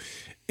to.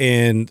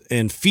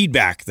 And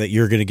feedback that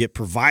you're going to get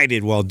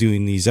provided while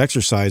doing these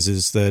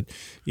exercises that,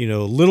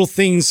 little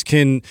things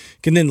can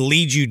then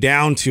lead you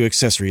down to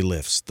accessory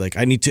lifts. Like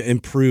I need to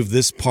improve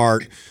this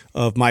part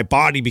of my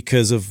body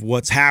because of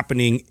what's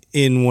happening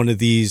in one of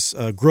these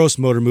gross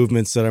motor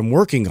movements that I'm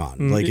working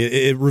on. Like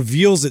it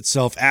reveals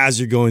itself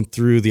as you're going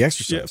through the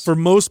exercise. Yeah, for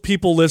most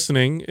people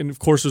listening, and of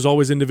course there's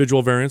always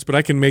individual variants, but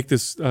I can make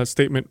this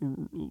statement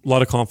a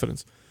lot of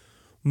confidence.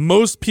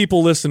 Most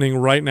people listening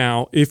right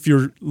now, if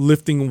you're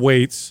lifting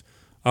weights,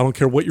 I don't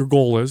care what your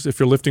goal is, if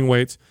you're lifting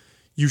weights,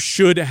 you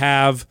should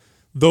have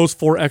those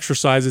 4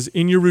 exercises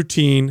in your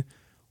routine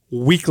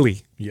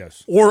weekly.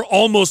 Yes. Or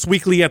almost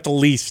weekly at the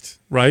least,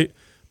 right?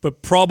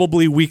 But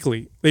probably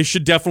weekly. They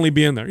should definitely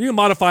be in there. You can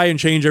modify and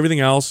change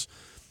everything else.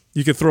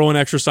 You could throw in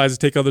exercises,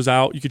 take others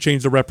out. You could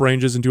change the rep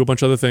ranges and do a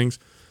bunch of other things.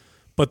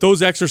 But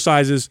those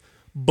exercises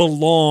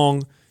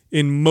belong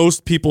in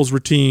most people's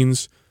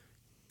routines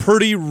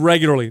pretty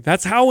regularly.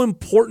 That's how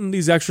important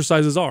these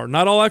exercises are.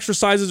 Not all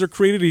exercises are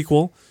created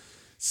equal.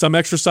 Some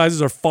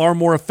exercises are far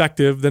more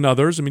effective than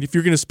others. I mean, if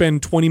you're going to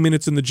spend 20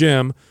 minutes in the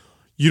gym,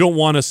 you don't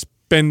want to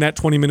spend that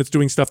 20 minutes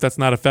doing stuff that's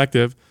not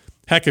effective.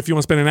 Heck, if you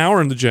want to spend an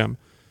hour in the gym,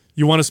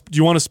 do you want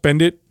to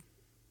spend it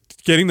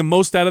getting the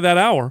most out of that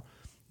hour?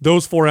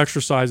 Those 4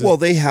 exercises. Well,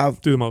 they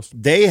do the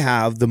most. They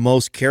have the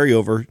most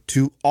carryover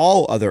to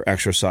all other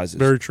exercises.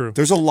 Very true.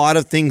 There's a lot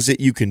of things that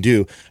you can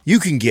do. You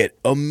can get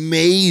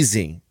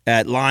amazing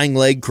at lying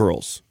leg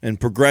curls and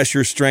progress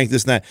your strength,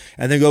 this and that,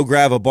 and then go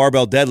grab a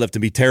barbell deadlift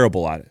and be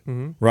terrible at it,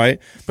 right?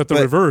 But the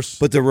reverse.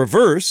 But the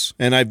reverse,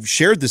 and I've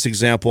shared this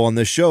example on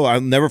this show,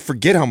 I'll never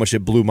forget how much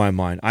it blew my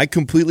mind. I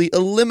completely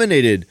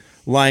eliminated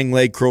lying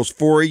leg curls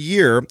for a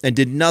year and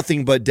did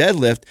nothing but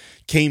deadlift,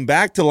 came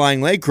back to lying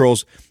leg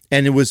curls,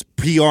 and it was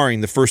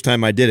PRing the first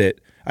time I did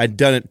it. I'd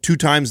done it 2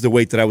 times the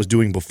weight that I was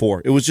doing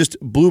before. It was just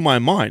blew my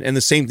mind. And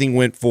the same thing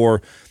went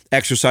for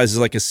exercises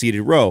like a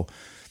seated row.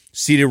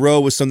 Seated row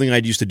was something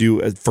I'd used to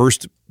do at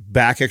first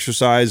back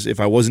exercise. If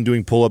I wasn't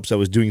doing pull-ups, I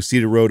was doing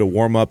seated row to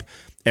warm up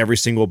every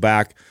single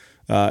back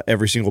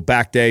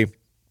day.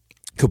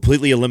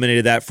 Completely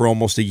eliminated that for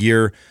almost a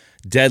year.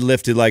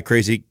 Deadlifted like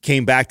crazy,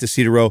 came back to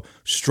seated row,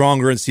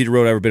 stronger in seated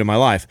row I've ever been in my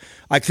life.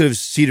 I could have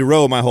seated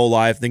row my whole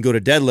life, then go to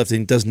deadlift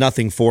and it does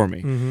nothing for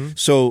me.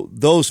 So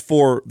those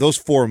four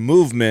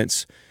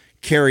movements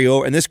carry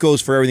over, and this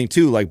goes for everything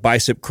too, like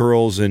bicep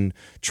curls and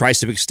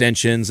tricep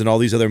extensions and all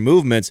these other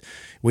movements.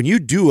 When you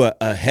do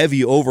a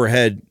heavy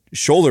overhead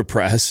shoulder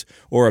press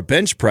or a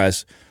bench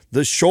press,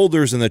 the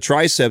shoulders and the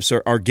triceps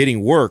are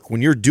getting work. When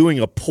you're doing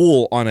a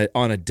pull on a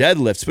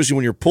deadlift, especially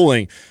when you're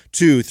pulling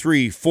 200,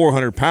 300,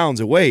 400 pounds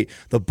of weight,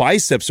 the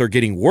biceps are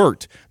getting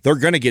worked. They're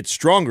going to get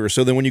stronger.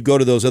 So then when you go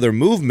to those other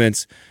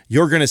movements,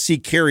 you're going to see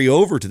carry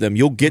over to them.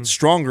 You'll get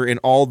stronger in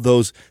all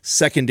those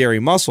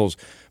secondary muscles.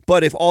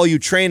 But if all you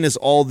train is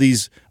all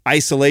these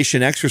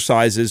isolation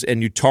exercises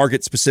and you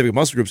target specific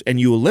muscle groups and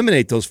you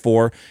eliminate those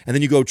 4 and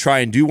then you go try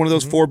and do one of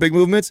those 4 big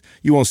movements,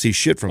 you won't see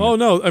shit from it. Oh,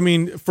 no. I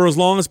mean, for as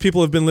long as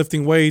people have been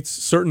lifting weights,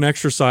 certain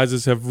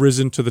exercises have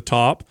risen to the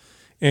top.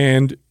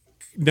 And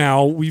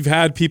now we've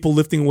had people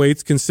lifting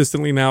weights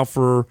consistently now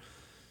for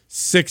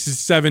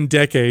 6-7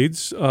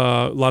 decades.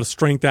 A lot of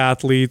strength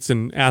athletes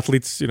and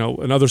athletes, in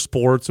other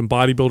sports and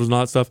bodybuilders and all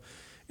that stuff.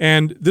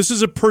 And this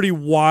is a pretty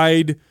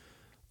wide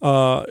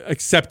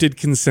accepted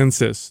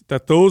consensus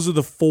that those are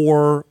the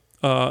 4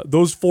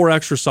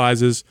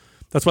 exercises.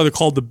 That's why they're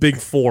called the big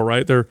 4,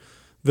 right?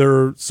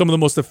 They're some of the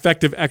most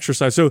effective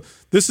exercise. So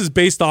this is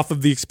based off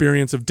of the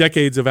experience of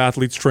decades of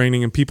athletes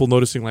training and people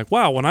noticing like,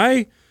 wow, when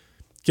I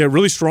get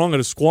really strong at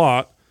a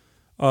squat,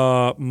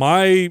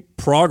 my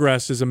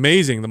progress is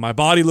amazing. My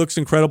body looks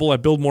incredible. I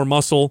build more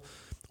muscle,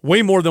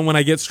 way more than when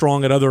I get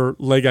strong at other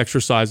leg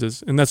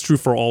exercises. And that's true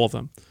for all of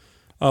them.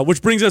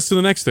 Which brings us to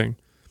the next thing.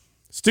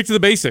 Stick to the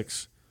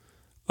basics.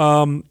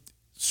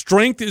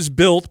 Strength is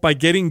built by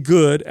getting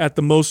good at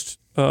the most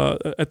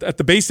at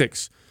the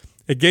basics,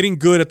 at getting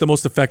good at the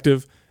most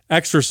effective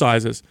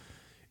exercises.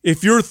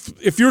 If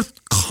you're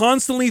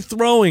constantly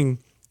throwing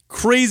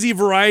crazy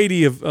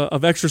variety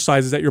of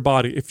exercises at your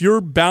body, if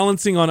you're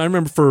balancing on, I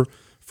remember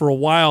for a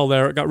while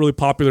there, it got really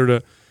popular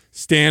to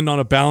stand on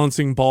a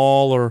balancing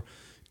ball or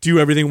do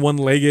everything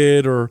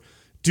one-legged or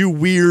do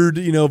weird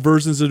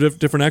versions of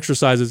different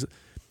exercises.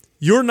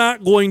 You're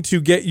not going to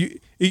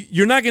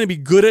be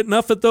good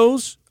enough at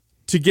those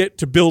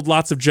to build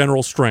lots of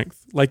general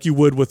strength like you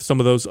would with some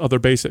of those other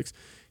basics.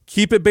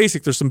 Keep it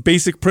basic. There's some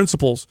basic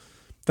principles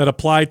that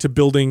apply to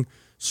building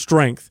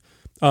strength.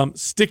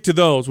 Stick to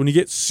those. When you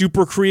get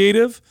super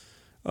creative,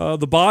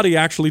 the body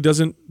actually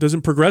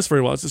doesn't progress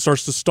very well. It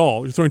starts to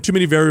stall. You're throwing too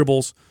many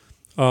variables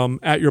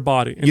at your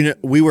body. And,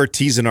 we were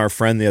teasing our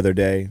friend the other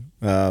day,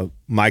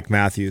 Mike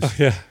Matthews.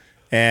 yeah.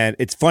 And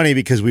it's funny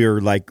because we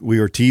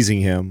were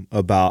teasing him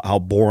about how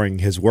boring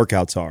his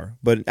workouts are.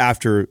 But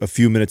after a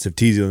few minutes of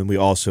teasing him, we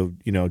also,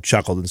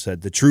 chuckled and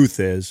said, the truth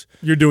is,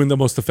 you're doing the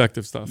most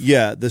effective stuff.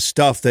 Yeah, the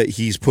stuff that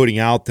he's putting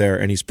out there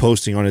and he's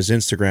posting on his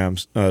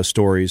Instagram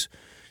stories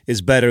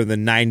is better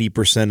than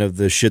 90% of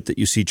the shit that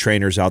you see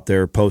trainers out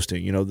there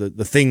posting.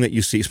 The thing that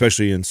you see,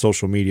 especially in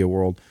social media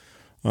world,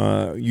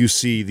 you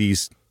see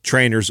these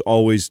trainers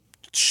always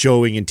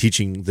showing and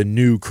teaching the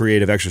new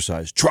creative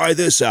exercise. Try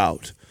this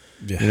out.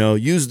 Yeah.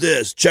 Use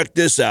this, check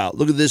this out.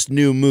 Look at this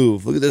new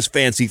move. Look at this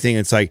fancy thing.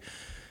 It's like,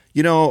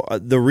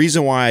 the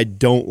reason why I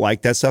don't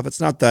like that stuff,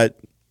 it's not that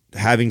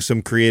having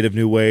some creative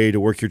new way to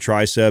work your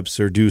triceps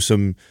or do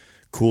some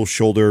cool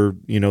shoulder,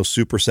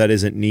 superset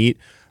isn't neat.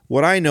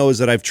 What I know is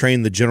that I've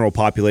trained the general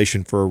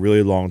population for a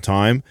really long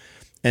time,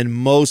 and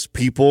most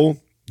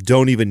people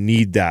don't even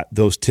need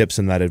those tips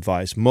and that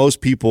advice.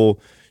 Most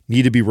people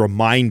need to be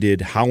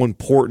reminded how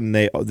important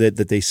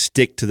that they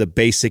stick to the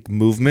basic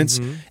movements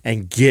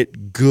and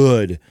get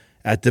good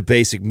at the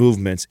basic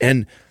movements.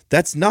 And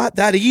that's not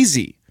that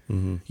easy.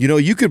 Mm-hmm.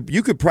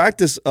 You could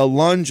practice a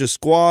lunge, a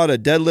squat, a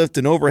deadlift,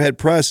 an overhead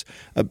press,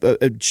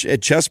 a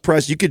chest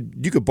press. You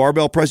could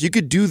barbell press. You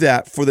could do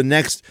that for the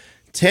next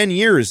 10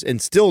 years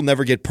and still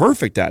never get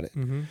perfect at it.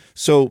 Mm-hmm.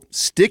 So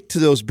stick to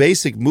those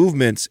basic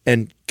movements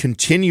and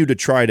continue to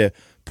try to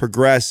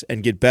progress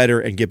and get better.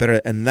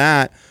 And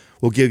that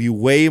will give you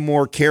way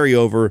more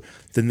carryover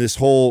than this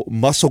whole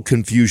muscle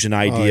confusion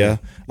idea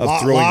of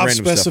throwing law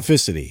random of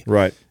specificity. Stuff.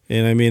 Right.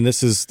 And I mean,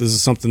 this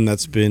is something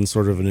that's been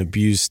sort of an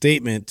abused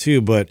statement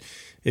too. But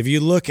if you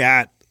look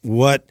at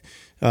what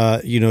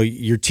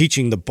you're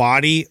teaching the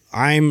body,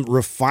 I'm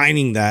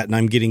refining that, and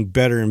I'm getting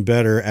better and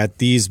better at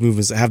these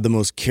movements that have the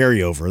most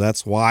carryover.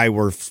 That's why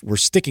we're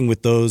sticking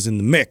with those in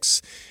the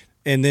mix.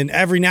 And then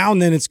every now and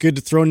then it's good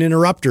to throw an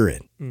interrupter in,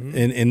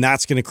 and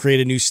that's going to create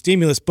a new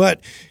stimulus. But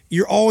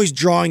you're always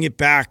drawing it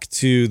back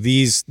to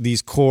these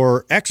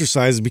core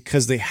exercises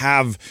because they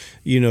have,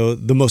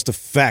 the most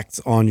effect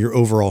on your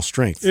overall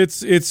strength.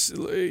 This is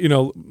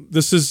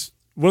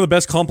one of the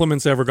best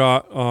compliments I ever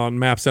got on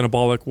MAPS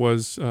Anabolic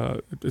was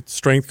its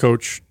strength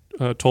coach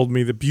told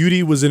me the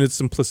beauty was in its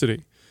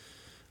simplicity.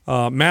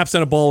 MAPS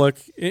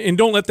Anabolic, and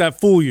don't let that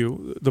fool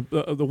you.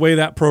 The way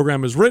that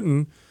program is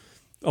written,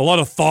 a lot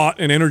of thought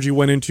and energy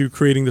went into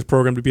creating this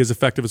program to be as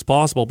effective as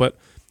possible. But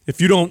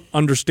if you don't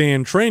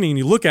understand training,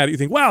 you look at it, you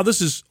think, wow,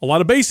 this is a lot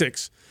of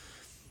basics.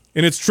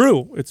 And it's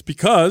true. It's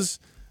because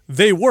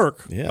they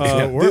work.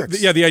 Yeah, it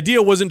works. The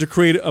idea wasn't to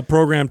create a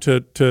program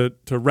to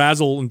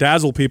razzle and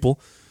dazzle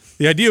people.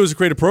 The idea was to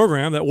create a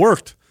program that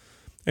worked.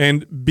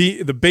 And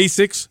the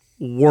basics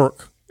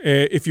work.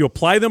 If you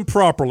apply them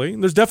properly,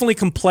 there's definitely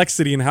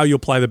complexity in how you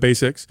apply the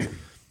basics.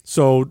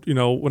 So,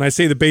 when I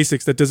say the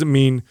basics, that doesn't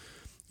mean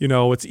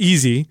it's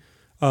easy,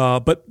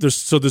 but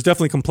there's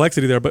definitely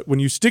complexity there. But when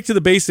you stick to the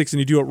basics and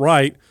you do it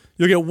right,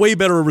 you'll get way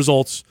better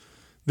results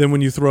than when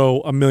you throw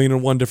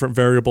 1,000,001 different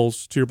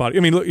variables to your body. I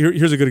mean, look,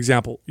 here's a good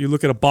example. You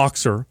look at a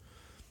boxer.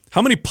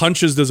 How many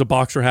punches does a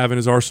boxer have in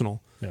his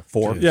arsenal? Yeah,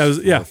 4. Yeah,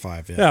 4 or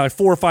 5. Yeah, like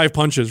 4 or 5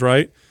 punches,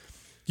 right?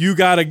 You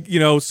got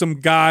some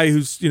guy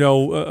who's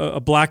a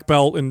black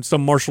belt in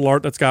some martial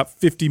art that's got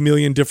 50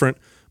 million different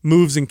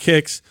moves and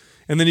kicks.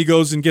 And then he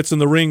goes and gets in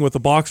the ring with a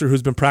boxer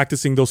who's been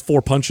practicing those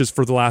 4 punches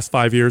for the last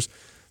 5 years.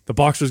 The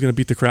boxer's going to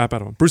beat the crap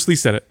out of him. Bruce Lee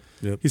said it.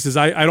 Yep. He says,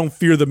 "I don't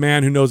fear the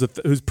man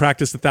who's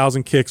practiced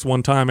 1,000 kicks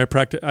one time.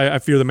 I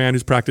fear the man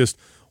who's practiced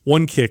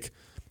one kick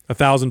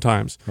 1,000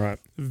 times." Right.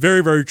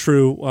 Very, very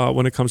true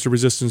when it comes to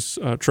resistance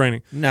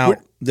training. Now,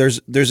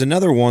 there's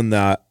another one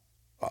that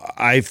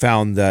I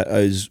found that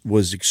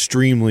was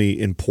extremely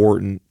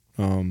important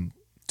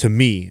to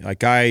me.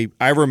 Like I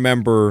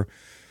remember.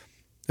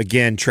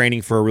 Again,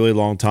 training for a really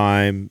long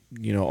time,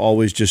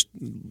 always just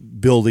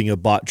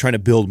trying to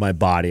build my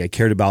body. I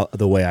cared about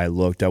the way I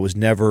looked. I was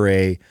never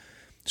a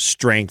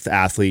strength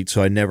athlete,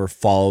 so I never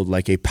followed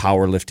like a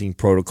powerlifting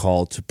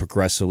protocol to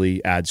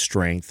progressively add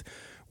strength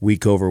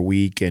week over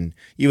week. And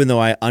even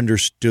though I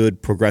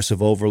understood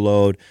progressive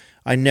overload,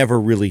 I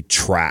never really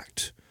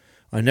tracked.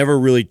 I never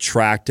really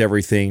tracked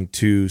everything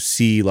to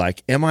see,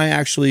 like, am I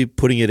actually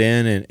putting it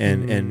in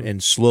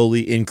and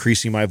slowly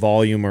increasing my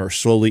volume or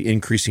slowly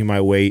increasing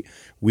my weight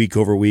week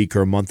over week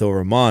or month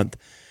over month.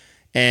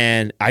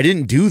 And I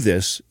didn't do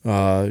this,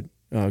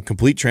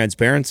 complete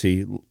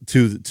transparency,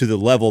 to the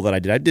level that I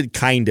did. I did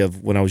kind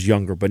of when I was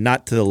younger, but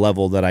not to the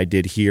level that I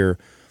did here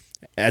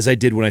as I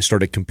did when I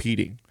started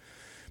competing.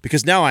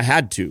 Because now I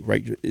had to,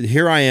 right?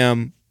 Here I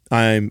am.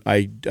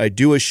 I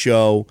do a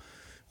show.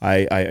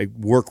 I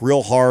work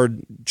real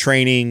hard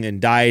training and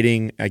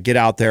dieting. I get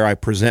out there, I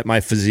present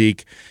my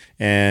physique,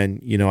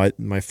 and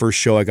my first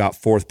show I got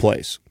 4th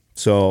place.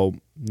 So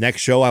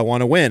next show I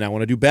want to win. I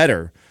want to do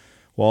better.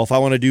 Well, if I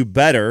want to do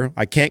better,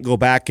 I can't go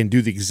back and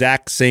do the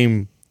exact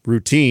same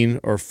routine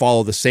or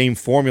follow the same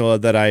formula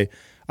that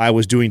I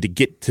was doing to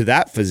get to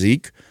that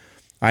physique.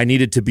 I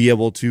needed to be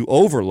able to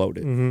overload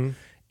it. Mm-hmm.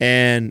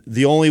 And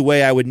the only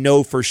way I would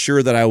know for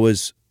sure that I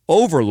was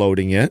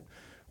overloading it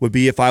would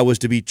be if I was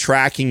to be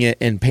tracking it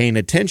and paying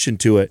attention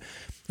to it.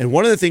 And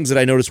one of the things that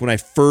I noticed when I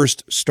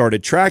first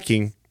started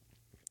tracking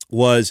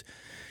was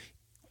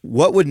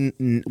what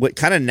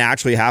kind of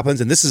naturally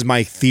happens, and this is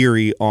my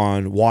theory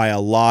on why a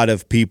lot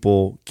of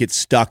people get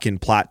stuck in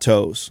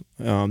plateaus.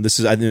 This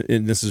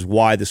is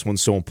why this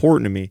one's so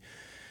important to me.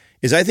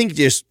 Is I think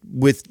just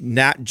with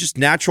just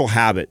natural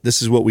habit,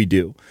 this is what we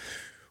do.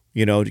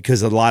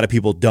 Because a lot of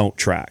people don't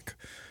track.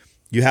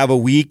 You have a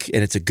week,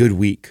 and it's a good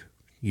week.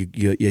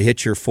 You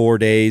hit your 4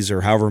 days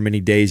or however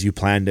many days you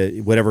plan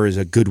to, whatever is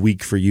a good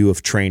week for you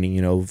of training,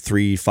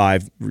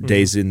 3-5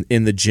 days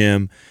in the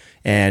gym,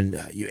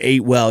 and you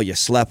ate well, you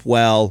slept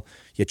well,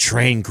 you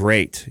train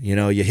great.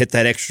 You hit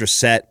that extra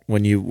set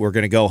when you were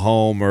going to go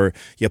home, or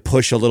you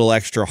push a little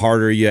extra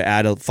harder, you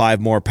add 5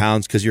 more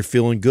pounds because you're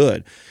feeling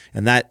good.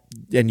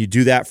 And you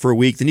do that for a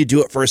week, then you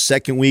do it for a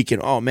second week,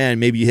 and oh man,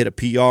 maybe you hit a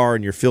PR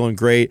and you're feeling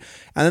great.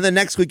 And then the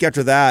next week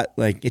after that,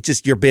 like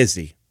you're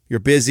busy. You're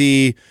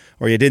busy,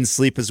 or you didn't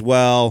sleep as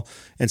well,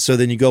 and so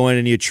then you go in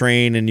and you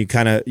train, and you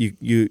kind of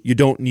you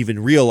don't even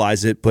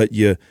realize it, but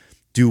you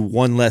do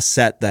one less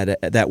set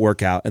that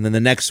workout, and then the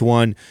next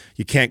one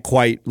you can't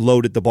quite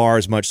load at the bar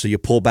as much, so you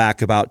pull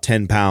back about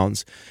 10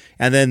 pounds,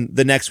 and then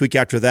the next week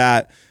after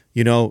that,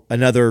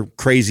 another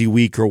crazy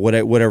week or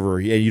whatever,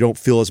 and you don't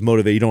feel as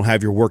motivated, you don't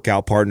have your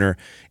workout partner,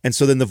 and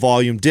so then the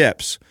volume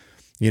dips.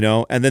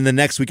 And then the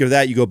next week of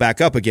that, you go back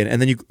up again.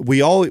 And then we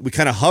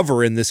kind of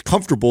hover in this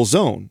comfortable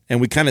zone, and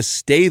we kind of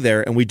stay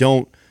there, and we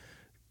don't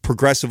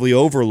progressively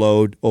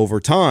overload over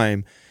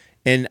time.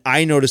 And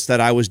I noticed that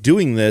I was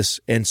doing this.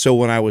 And so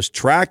when I was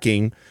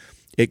tracking,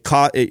 it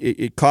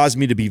caused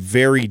me to be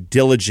very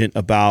diligent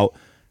about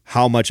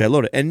how much I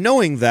loaded. And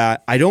knowing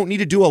that I don't need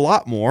to do a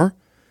lot more,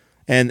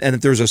 and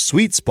that there's a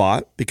sweet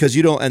spot, because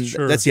you don't, and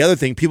that's the other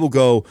thing. People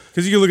go,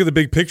 because you can look at the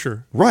big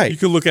picture, right? You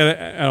can look at it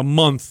at a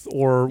month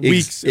or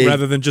weeks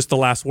rather than just the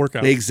last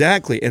workout.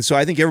 Exactly. And so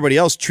I think everybody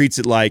else treats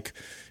it like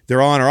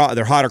they're on or off,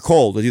 they're hot or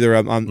cold. Either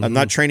I'm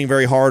not training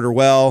very hard or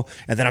well,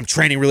 and then I'm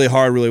training really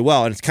hard, really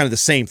well, and it's kind of the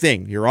same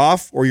thing. You're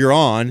off or you're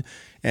on,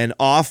 and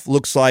off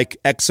looks like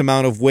X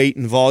amount of weight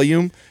and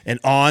volume, and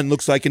on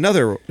looks like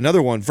another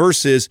one.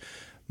 Versus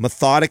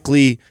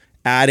methodically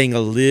adding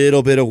a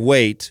little bit of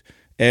weight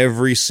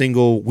every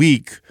single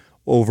week,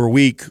 over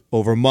month,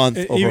 over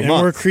month.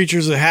 We're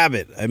creatures of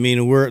habit. I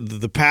mean, we're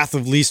the path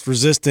of least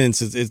resistance.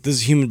 This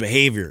is human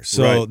behavior.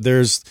 So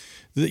there's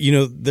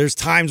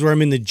times where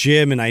I'm in the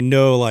gym and I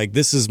know, like,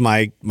 this is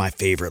my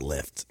favorite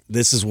lift.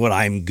 This is what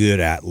I'm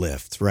good at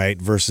lift,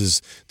 right?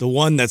 Versus the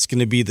one that's going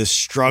to be the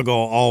struggle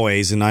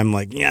always. And I'm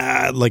like,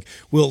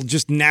 we'll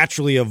just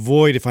naturally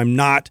avoid, if I'm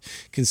not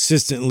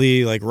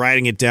consistently like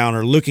writing it down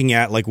or looking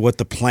at like what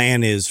the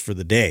plan is for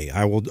the day.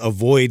 I will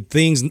avoid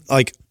things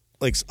like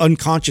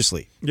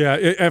unconsciously. Yeah.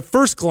 At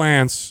first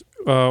glance,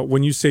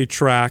 when you say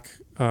track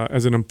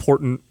as an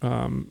important,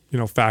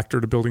 factor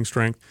to building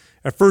strength,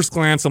 at first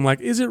glance, I'm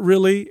like, is it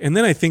really? And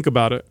then I think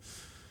about it.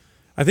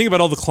 I think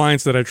about all the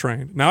clients that I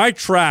trained. Now, I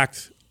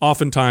tracked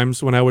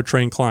oftentimes when I would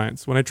train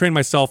clients. When I trained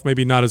myself,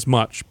 maybe not as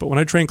much. But when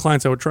I trained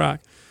clients, I would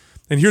track.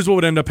 And here's what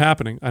would end up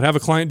happening. I'd have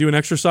a client do an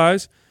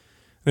exercise,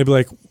 and they'd be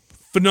like,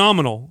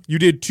 phenomenal. You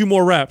did 2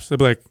 more reps. They'd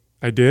be like,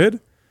 I did?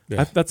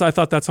 Yeah. I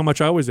thought that's how much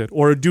I always did.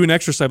 Or do an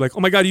exercise, like, oh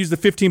my God, you used the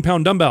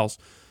 15-pound dumbbells.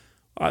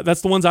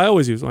 That's the ones I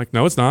always use. I'm like,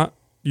 no, it's not.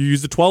 You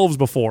used the 12s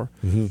before.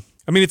 Mm-hmm.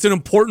 I mean, it's an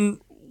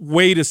important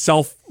way to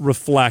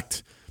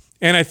self-reflect.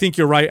 And I think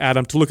you're right,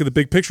 Adam, to look at the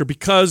big picture,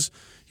 because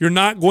you're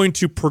not going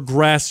to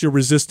progress your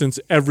resistance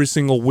every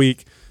single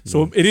week.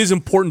 So it is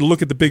important to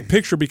look at the big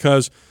picture,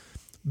 because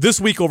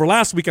this week over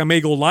last week, I may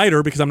go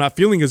lighter because I'm not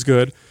feeling as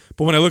good.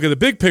 But when I look at the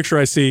big picture,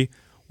 I see,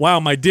 wow,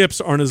 my dips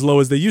aren't as low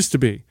as they used to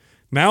be.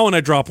 Now when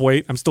I drop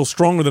weight, I'm still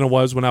stronger than I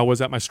was when I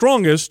was at my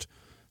strongest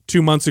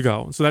 2 months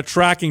ago. So that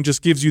tracking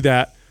just gives you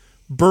that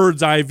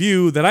bird's eye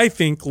view that I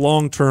think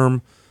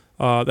long-term,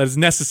 that is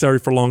necessary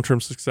for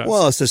long-term success.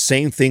 Well, it's the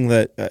same thing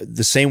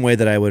the same way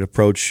that I would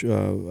approach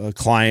a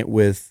client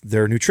with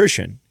their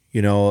nutrition.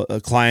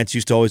 Clients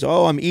used to always,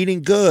 I'm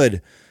eating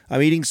good.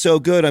 I'm eating so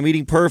good. I'm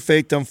eating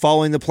perfect. I'm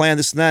following the plan,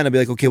 this and that. And I'd be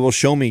like, okay, well,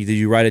 show me. Did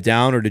you write it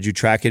down, or did you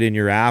track it in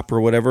your app or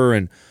whatever?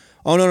 And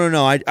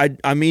no.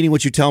 I'm eating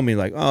what you tell me.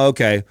 Like, oh,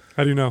 okay.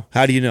 How do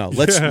you know?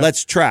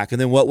 Let's track. And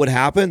then what would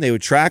happen? They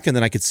would track, and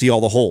then I could see all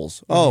the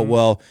holes. Mm-hmm. Oh,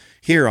 well,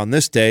 here on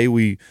this day,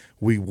 we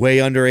way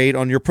under 8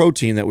 on your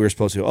protein that we were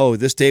supposed to. Oh,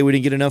 this day we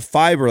didn't get enough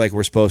fiber like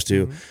we're supposed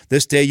to. Mm-hmm.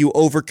 This day you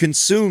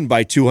overconsumed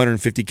by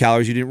 250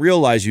 calories you didn't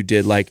realize you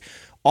did. Like,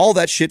 all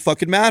that shit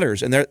fucking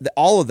matters. And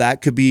all of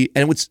that could be,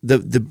 and what's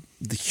the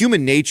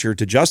human nature,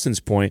 to Justin's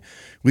point,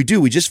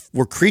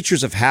 we're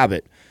creatures of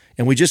habit.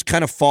 And we just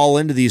kind of fall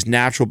into these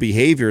natural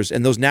behaviors.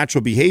 And those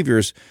natural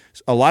behaviors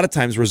a lot of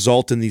times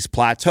result in these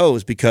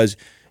plateaus, because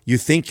you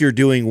think you're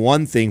doing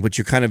one thing, but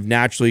you're kind of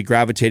naturally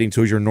gravitating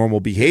towards your normal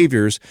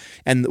behaviors.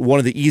 And one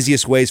of the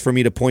easiest ways for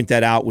me to point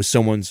that out with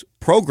someone's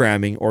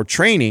programming or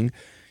training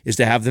is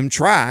to have them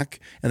track.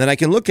 And then I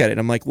can look at it. And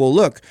I'm like, well,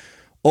 look,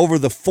 over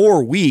the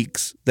 4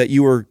 weeks that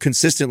you were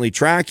consistently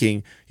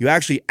tracking, you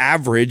actually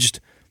averaged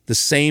the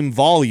same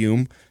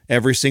volume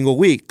every single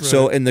week. Right.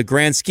 So in the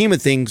grand scheme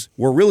of things,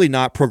 we're really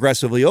not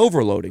progressively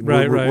overloading.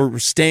 We're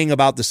staying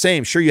about the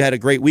same. Sure, you had a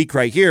great week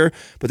right here,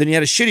 but then you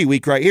had a shitty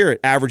week right here.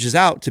 It averages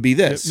out to be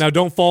this. Now,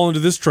 don't fall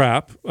into this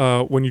trap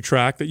when you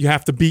track, that you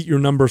have to beat your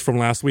numbers from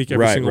last week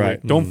every single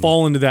week. Don't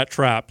fall into that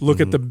trap. Look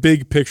at the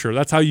big picture.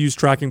 That's how you use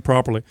tracking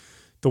properly.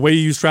 The way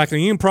you use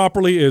tracking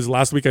improperly is,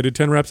 last week I did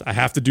 10 reps. I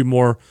have to do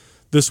more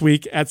this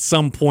week. At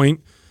some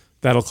point,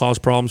 that'll cause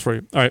problems for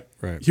you. All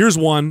right. Here's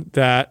one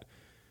that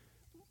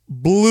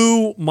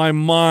blew my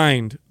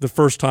mind the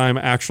first time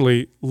I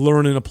actually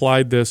learned and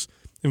applied this.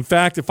 In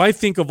fact, if I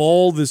think of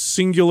all the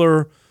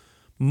singular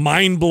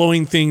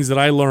mind-blowing things that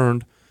I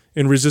learned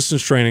in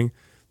resistance training,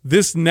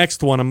 this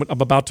next one I'm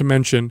about to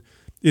mention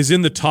is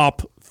in the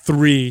top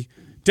 3,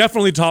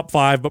 definitely top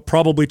 5, but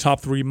probably top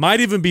 3, might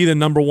even be the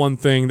number one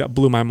thing that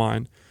blew my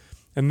mind.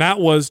 And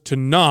that was to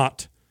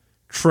not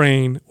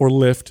train or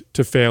lift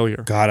to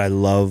failure. God, I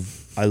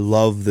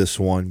love this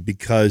one,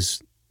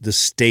 because the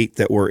state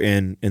that we're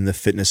in the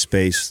fitness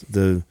space,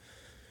 the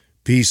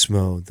beast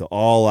mode, the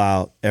all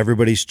out,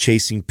 everybody's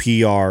chasing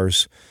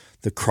PRs,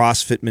 the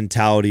CrossFit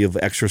mentality of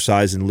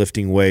exercise and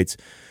lifting weights.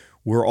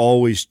 We're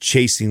always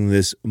chasing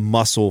this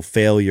muscle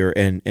failure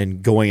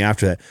and going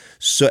after that.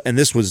 So, and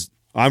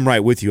I'm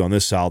right with you on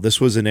this, Sal. This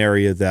was an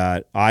area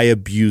that I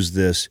abused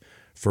this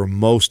for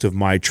most of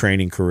my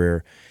training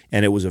career.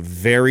 And it was a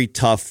very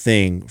tough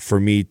thing for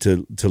me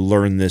to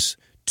learn this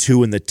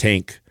 2 in the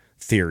tank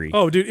theory.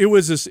 Oh, dude,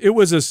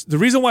 the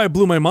reason why it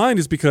blew my mind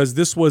is because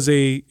it was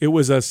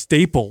a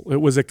staple. It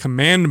was a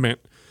commandment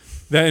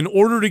that in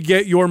order to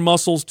get your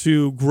muscles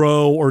to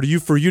grow or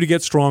for you to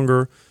get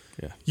stronger,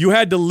 you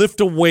had to lift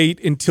a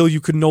weight until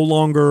you could no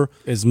longer...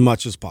 As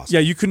much as possible. Yeah,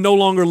 you could no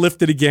longer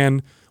lift it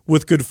again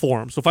with good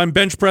form. So if I'm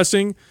bench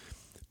pressing,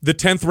 the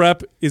 10th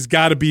rep is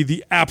got to be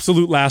the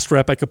absolute last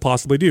rep I could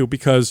possibly do,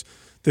 because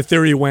the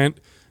theory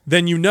went,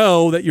 then you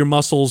know that your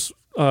muscles,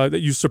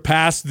 that you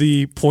surpass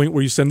the point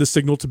where you send the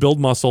signal to build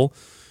muscle.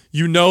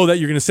 You know that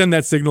you're going to send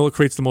that signal, it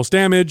creates the most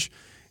damage,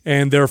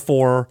 and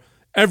therefore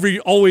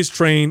always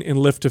train and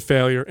lift to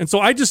failure. And so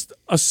I just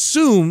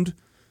assumed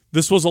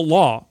this was a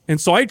law. And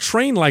so I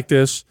trained like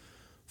this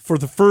for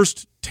the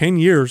first 10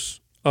 years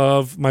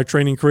of my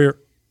training career,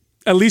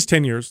 at least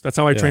 10 years. That's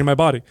how I trained my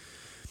body.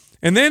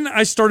 And then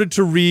I started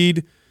to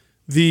read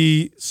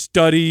the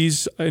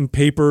studies and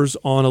papers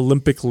on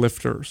Olympic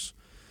lifters.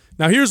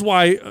 Now, here's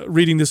why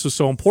reading this was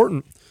so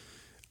important.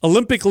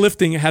 Olympic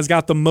lifting has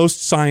got the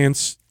most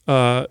science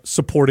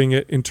supporting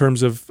it in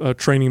terms of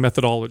training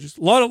methodologies.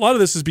 A lot of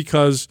this is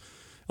because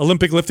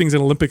Olympic lifting is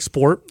an Olympic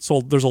sport,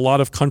 so there's a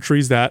lot of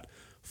countries that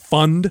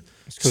fund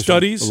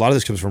studies. A lot of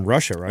this comes from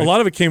Russia, right? A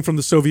lot of it came from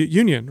the Soviet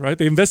Union, right?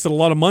 They invested a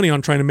lot of money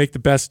on trying to make the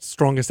best,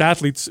 strongest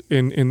athletes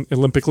in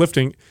Olympic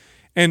lifting.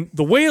 And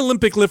the way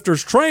Olympic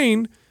lifters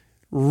train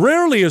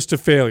rarely is to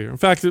failure. In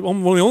fact, one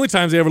of the only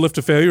times they ever lift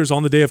to failure is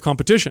on the day of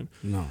competition.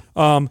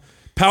 No.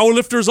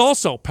 Powerlifters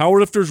also.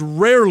 Powerlifters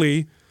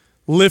rarely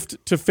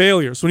lift to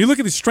failure. So when you look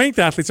at these strength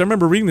athletes, I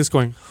remember reading this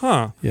going,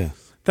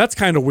 that's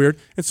kind of weird.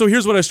 And so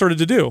here's what I started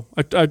to do.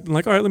 I'm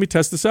like, all right, let me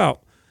test this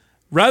out.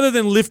 Rather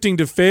than lifting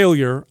to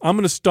failure, I'm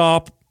going to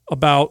stop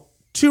about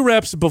 2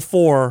 reps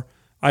before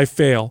I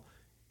fail.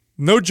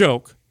 No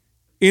joke.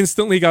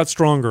 Instantly got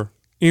stronger.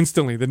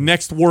 Instantly. The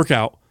next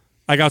workout,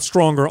 I got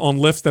stronger on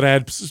lifts that I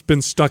had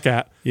been stuck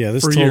at. Yeah,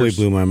 this for totally years.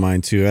 blew my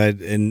mind too.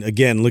 And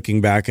again,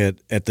 looking back at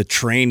the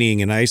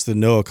training, and I used to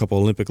know a couple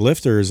Olympic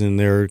lifters, and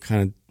they're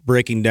kind of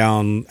breaking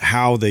down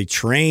how they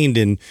trained,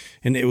 and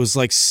it was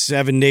like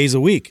 7 days a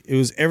week. It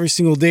was every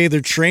single day they're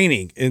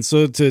training. And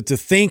so to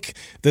think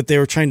that they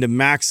were trying to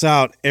max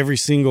out every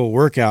single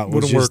workout was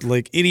Wouldn't just work.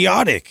 like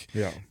idiotic.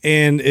 Yeah.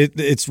 And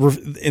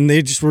and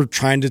they just were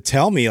trying to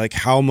tell me like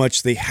how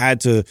much they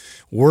had to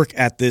work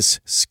at this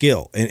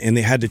skill, and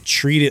they had to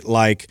treat it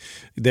like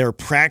they're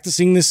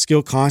practicing this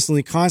skill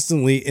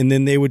constantly, and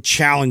then they would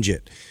challenge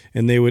it.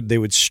 And they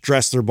would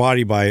stress their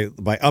body by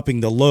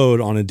upping the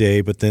load on a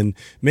day, but then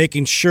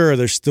making sure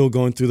they're still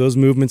going through those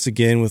movements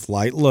again with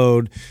light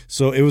load.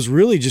 So it was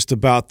really just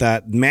about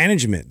that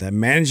management. That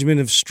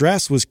management of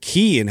stress was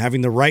key, and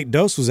having the right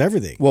dose was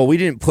everything. Well, we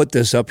didn't put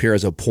this up here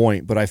as a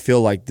point, but I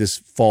feel like this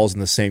falls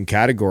in the same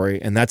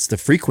category, and that's the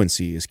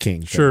frequency is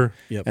king. Sure.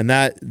 Yep. And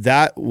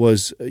that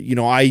was,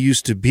 I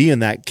used to be in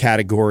that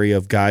category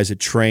of guys that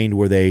trained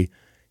where they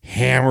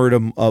hammered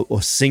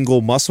a single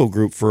muscle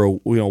group for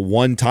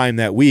one time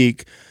that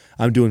week.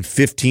 I'm doing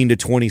 15 to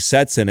 20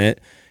 sets in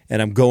it,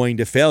 and I'm going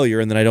to failure,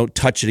 and then I don't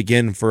touch it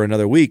again for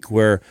another week.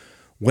 Where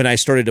when I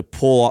started to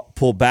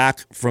pull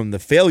back from the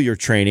failure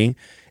training,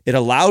 it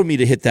allowed me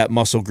to hit that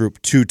muscle group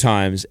 2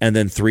 times and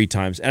then 3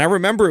 times. And I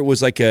remember it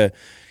was it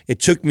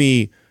took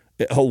me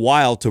a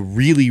while to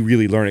really,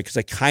 really learn it, because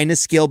I kind of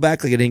scaled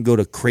back. Like I didn't go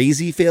to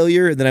crazy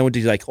failure, and then I went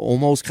to like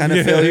almost kind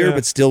of failure,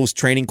 but still was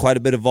training quite a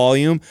bit of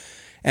volume.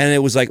 And it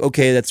was like,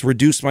 okay, that's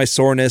reduced my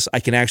soreness.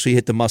 I can actually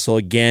hit the muscle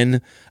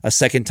again a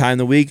second time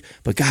the week.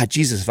 But God,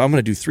 Jesus, if I'm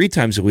going to do 3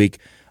 times a week,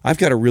 I've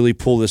got to really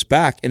pull this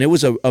back. And it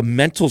was a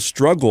mental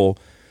struggle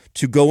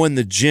to go in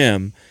the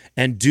gym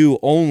and do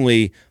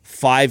only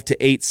 5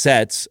 to 8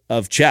 sets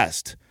of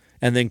chest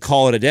and then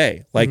call it a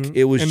day. Like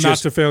it was And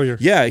just not to failure.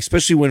 Yeah,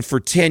 especially when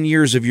for 10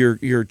 years of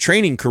your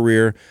training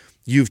career,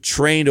 you've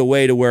trained a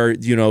way to where,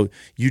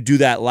 you do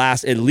that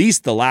at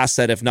least the last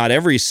set, if not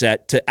every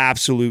set, to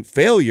absolute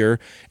failure.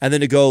 And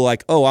then to go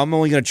like, oh, I'm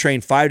only going to train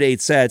 5 to 8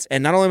 sets.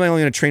 And not only am I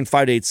only going to train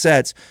 5 to 8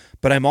 sets,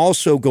 but I'm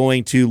also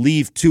going to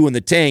leave 2 in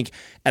the tank,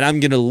 and I'm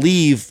going to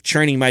leave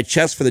training my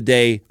chest for the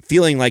day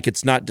feeling like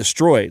it's not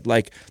destroyed.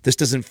 Like this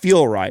doesn't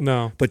feel right.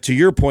 No. But to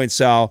your point,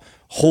 Sal,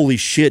 holy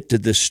shit,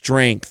 did the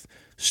strength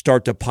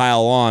start to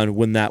pile on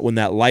when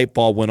that light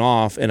bulb went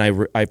off, and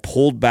I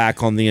pulled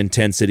back on the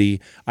intensity,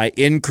 I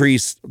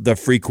increased the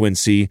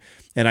frequency,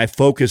 and I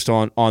focused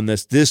on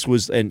this. This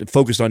was and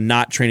focused on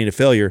not training to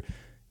failure.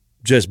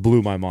 Just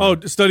blew my mind.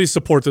 Oh, studies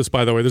support this,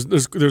 by the way.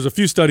 There's a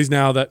few studies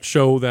now that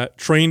show that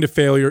train to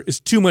failure is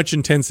too much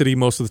intensity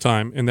most of the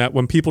time, and that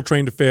when people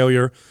train to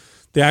failure,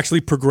 they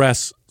actually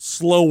progress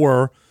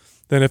slower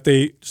than if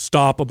they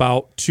stop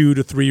about 2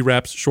 to 3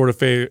 reps short of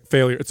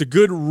failure. It's a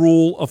good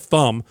rule of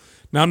thumb.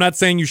 Now, I'm not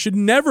saying you should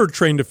never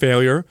train to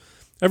failure.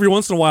 Every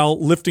once in a while,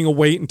 lifting a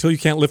weight until you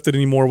can't lift it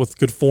anymore with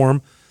good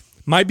form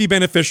might be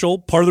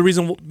beneficial.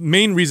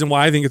 Main reason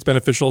why I think it's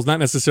beneficial is not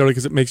necessarily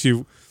because it makes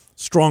you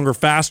stronger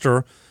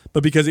faster,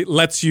 but because it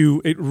lets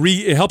you,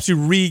 it helps you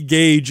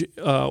re-gauge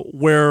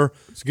where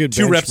It's a good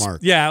two reps. benchmark.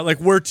 Yeah, like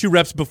where 2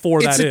 reps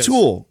before It's that a is.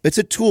 tool. It's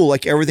a tool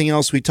like everything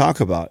else we talk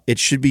about. It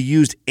should be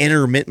used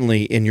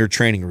intermittently in your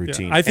training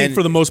routine. I think And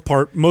for the most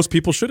part, most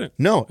people shouldn't.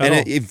 no, at and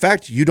all. in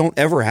fact, you don't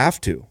ever have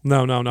to.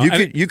 No.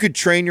 You could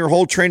train your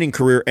whole training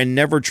career and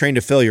never train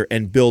to failure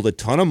and build a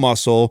ton of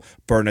muscle,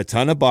 burn a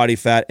ton of body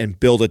fat, and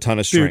build a ton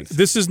of Dude, strength.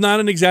 this is not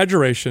an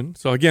exaggeration.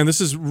 So again, this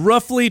is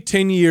roughly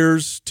 10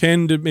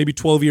 to maybe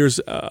 12 years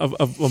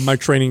of my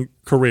training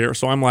career.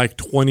 So I'm like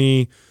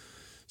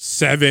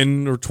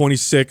 27 or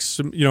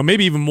 26,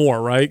 maybe even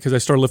more, right? Because I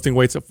started lifting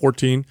weights at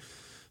 14.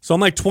 So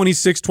I'm like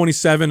 26,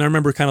 27. I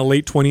remember kind of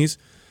late 20s.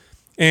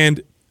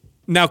 And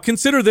now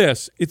consider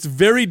this. It's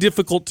very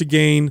difficult to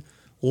gain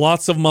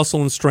lots of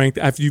muscle and strength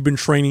after you've been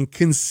training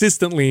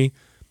consistently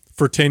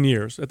for 10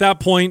 years. At that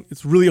point,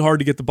 it's really hard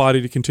to get the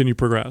body to continue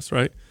progress,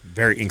 right?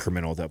 Very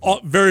incremental at that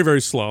point. Very,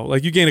 very slow.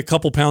 Like you gain a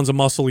couple pounds of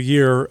muscle a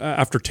year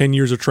after 10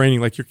 years of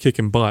training, like you're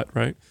kicking butt,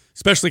 right?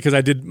 Especially because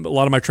I did a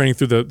lot of my training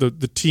through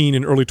the teen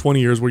and early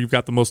 20 years where you've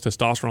got the most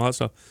testosterone, all that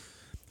stuff.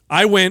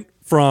 I went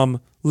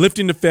from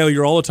lifting to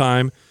failure all the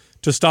time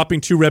to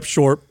stopping 2 reps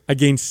short. I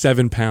gained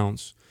 7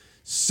 pounds.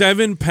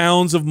 7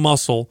 pounds of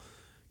muscle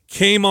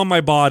came on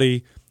my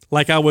body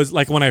like I was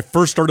like when I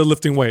first started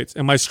lifting weights,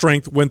 and my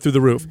strength went through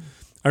the roof.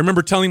 I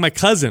remember telling my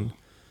cousin,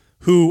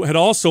 who had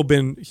also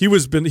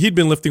he'd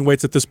been lifting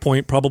weights at this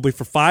point probably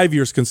for 5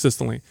 years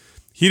consistently.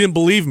 He didn't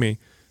believe me.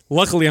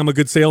 Luckily, I'm a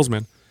good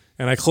salesman,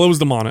 and I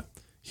closed him on it.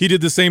 He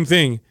did the same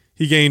thing.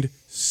 He gained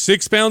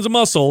 6 pounds of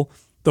muscle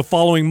the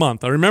following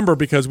month. I remember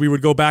because we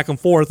would go back and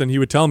forth, and he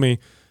would tell me,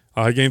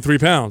 I gained 3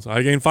 pounds.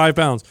 I gained 5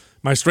 pounds.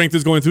 My strength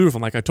is going through the roof.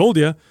 I'm like, I told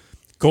you.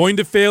 Going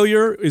to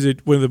failure is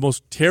one of the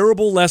most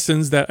terrible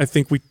lessons that I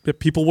think that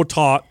people were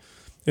taught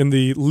in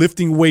the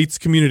lifting weights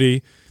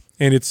community.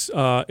 And it's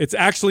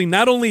actually,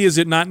 not only is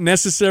it not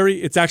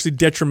necessary, it's actually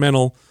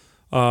detrimental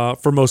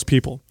for most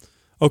people.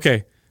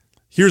 Okay,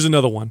 here's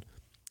another one.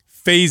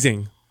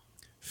 Phasing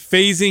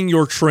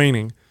your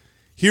training.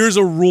 Here's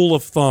a rule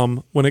of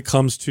thumb when it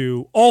comes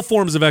to all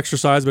forms of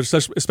exercise, but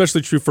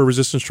especially true for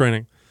resistance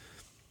training.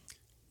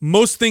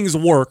 Most things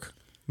work.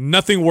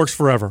 Nothing works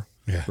forever.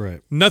 Yeah.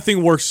 Right.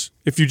 Nothing works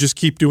if you just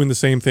keep doing the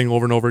same thing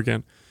over and over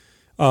again.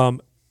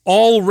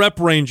 All rep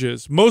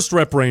ranges, most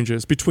rep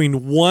ranges,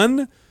 between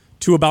 1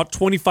 to about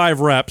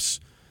 25 reps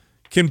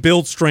can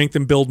build strength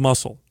and build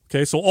muscle.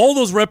 Okay, so all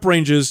those rep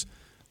ranges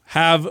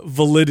have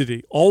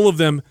validity. All of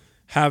them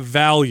have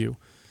value.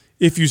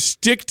 If you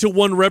stick to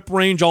one rep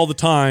range all the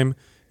time,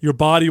 your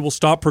body will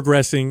stop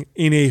progressing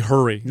in a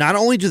hurry. Not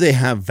only do they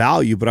have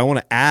value, but I want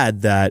to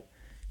add that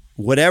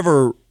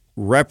whatever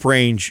rep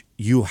range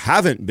you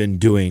haven't been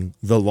doing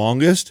the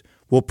longest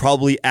will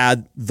probably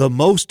add the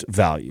most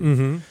value.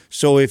 Mm-hmm.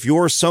 So if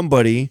you're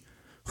somebody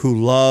who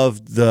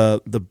loved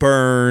the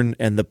burn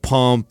and the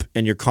pump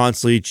and you're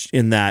constantly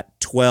in that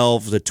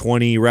 12 to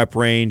 20 rep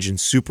range and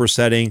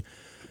supersetting,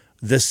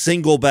 the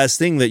single best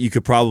thing that you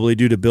could probably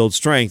do to build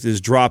strength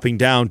is dropping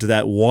down to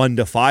that 1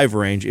 to 5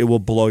 range. It will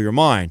blow your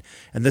mind.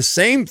 And the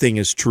same thing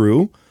is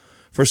true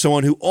for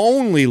someone who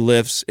only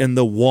lifts in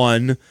the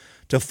 1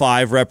 to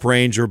 5 rep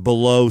range or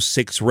below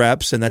 6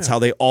 reps, and that's how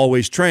they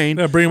always train.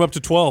 Yeah, bring them up to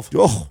 12.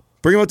 Oh,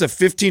 bring them up to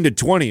 15 to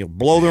 20. It'll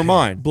blow their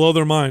mind. Blow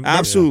their mind.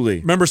 Absolutely.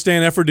 Remember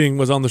Stan Efferding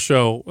was on the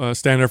show.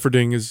 Stan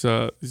Efferding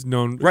is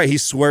known. Right. He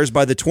swears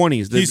by the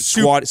 20s. He's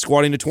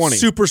Squatting to 20.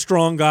 Super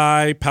strong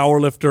guy, power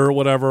lifter,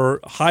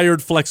 whatever.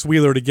 Hired Flex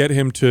Wheeler to get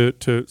him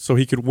to so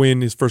he could win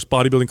his first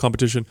bodybuilding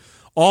competition.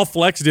 All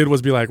Flex did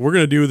was be like, we're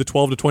going to do the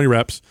 12 to 20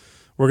 reps.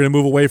 We're going to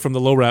move away from the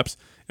low reps.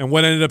 And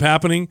what ended up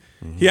happening,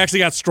 he actually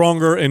got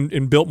stronger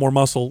and built more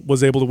muscle,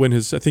 was able to win I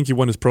think he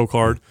won his pro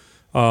card.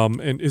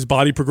 And his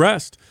body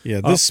progressed.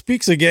 Yeah, this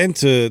speaks again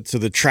to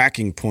the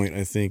tracking point,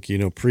 I think,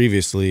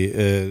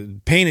 previously.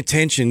 Paying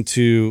attention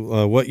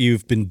to what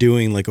you've been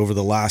doing, like, over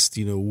the last,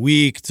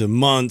 week to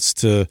months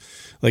to,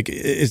 like,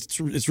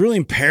 it's really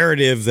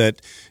imperative that,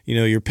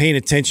 you're paying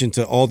attention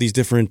to all these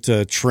different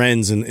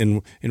trends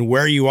and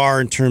where you are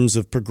in terms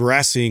of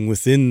progressing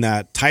within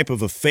that type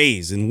of a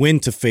phase and when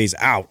to phase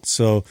out.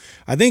 So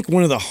I think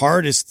one of the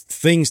hardest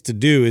things to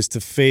do is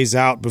to phase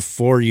out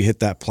before you hit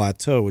that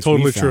plateau, which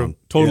Totally we found. true.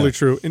 Totally Yeah.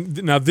 true.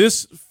 And now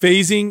this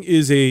phasing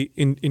is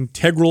an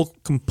integral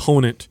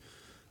component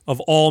of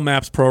all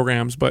MAPS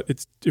programs, but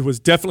it was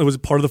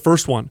part of the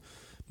first one,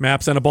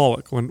 MAPS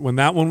Anabolic. When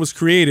that one was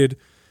created,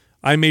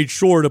 I made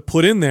sure to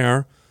put in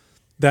there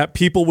that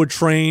people would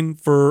train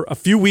for a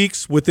few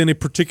weeks within a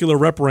particular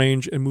rep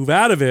range and move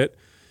out of it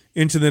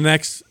into the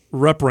next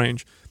rep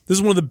range. This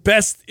is one of the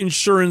best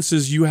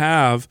insurances you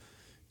have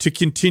to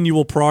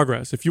continual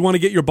progress. If you want to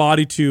get your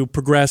body to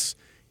progress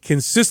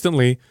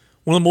consistently,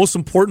 one of the most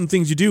important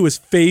things you do is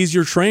phase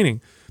your training.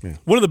 Yeah.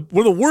 One of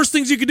the worst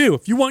things you could do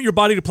if you want your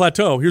body to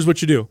plateau. Here's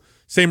what you do: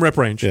 same rep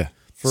range. Yeah,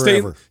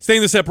 forever. Stay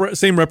in the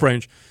same rep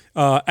range.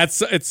 At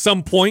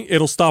some point,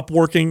 it'll stop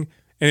working,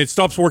 and it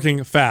stops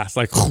working fast.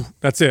 Like,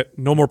 that's it.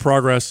 No more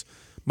progress.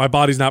 My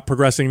body's not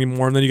progressing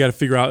anymore. And then you got to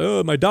figure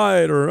out, my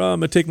diet, or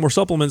I'm gonna take more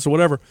supplements or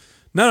whatever.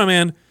 No,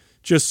 man.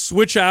 just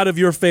switch out of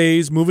your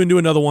phase, move into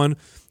another one.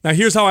 Now,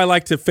 here's how I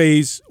like to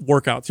phase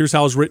workouts. Here's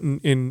how it's written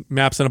in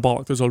MAPS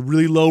Anabolic. There's a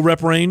really low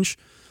rep range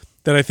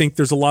that I think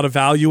there's a lot of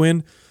value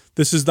in.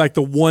 This is like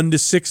the 1 to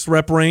 6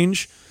 rep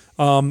range.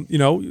 You're going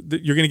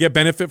to get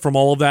benefit from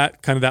all of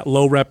that, kind of that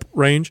low rep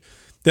range.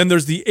 Then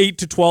there's the 8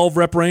 to 12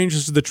 rep range.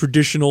 This is the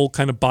traditional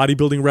kind of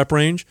bodybuilding rep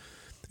range.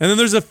 And then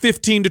there's a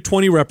 15 to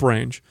 20 rep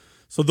range.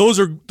 So those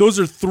are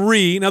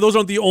 3. Now, those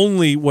aren't the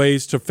only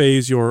ways to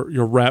phase your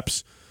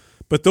reps,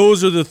 but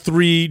those are the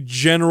 3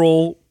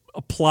 general,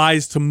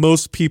 applies to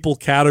most people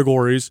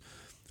categories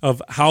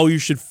of how you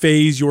should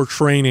phase your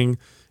training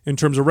in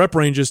terms of rep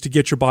ranges to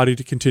get your body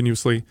to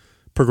continuously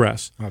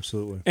progress.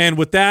 Absolutely. And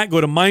with that, go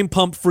to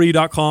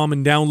mindpumpfree.com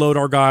and download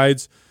our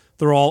guides.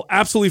 They're all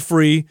absolutely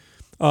free.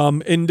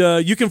 And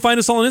you can find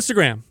us all on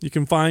Instagram. You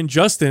can find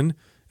Justin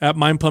at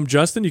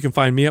MindPumpJustin. You can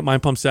find me at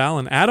MindPumpSal.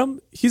 And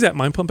Adam, he's at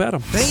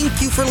MindPumpAdam. Thank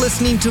you for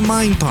listening to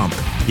Mind Pump.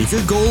 If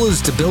your goal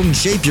is to build and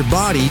shape your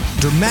body,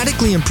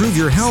 dramatically improve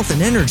your health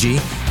and energy,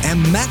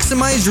 and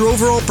maximize your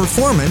overall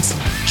performance,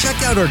 check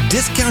out our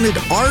discounted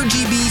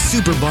RGB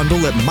Super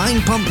Bundle at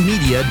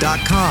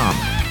mindpumpmedia.com.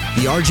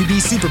 The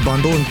RGB Super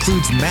Bundle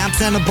includes MAPS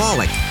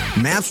Anabolic,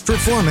 MAPS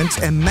Performance,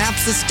 and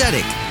MAPS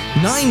Aesthetic.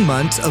 9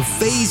 months of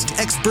phased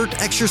expert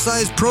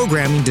exercise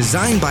programming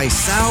designed by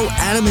Sal,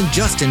 Adam, and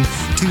Justin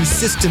to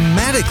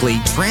systematically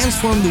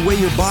transform the way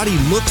your body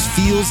looks,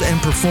 feels,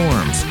 and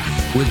performs.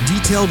 With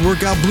detailed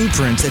workout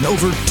blueprints and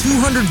over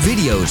 200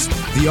 videos,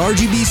 the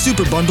RGB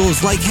Super Bundle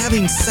is like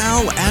having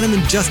Sal, Adam,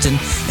 and Justin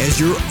as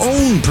your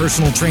own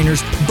personal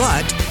trainers,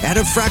 but at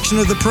a fraction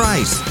of the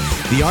price.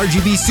 The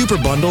RGB Super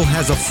Bundle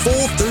has a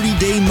full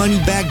 30-day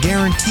money-back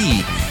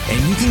guarantee,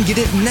 and you can get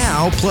it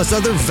now plus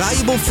other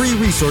valuable free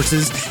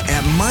resources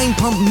at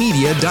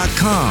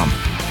mindpumpmedia.com.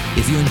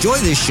 If you enjoy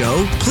this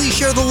show, please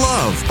share the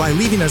love by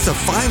leaving us a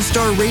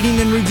 5-star rating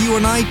and review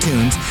on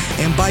iTunes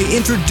and by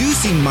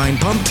introducing Mind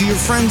Pump to your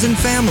friends and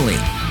family.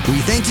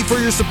 We thank you for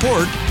your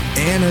support,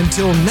 and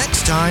until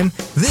next time,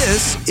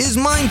 this is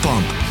Mind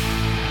Pump.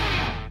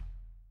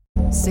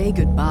 Say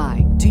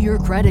goodbye to your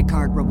credit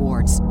card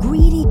rewards.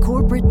 Greedy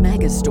corporate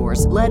mega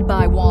stores, led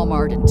by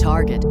Walmart and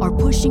Target, are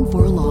pushing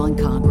for a law in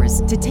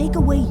Congress to take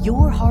away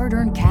your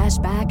hard-earned cash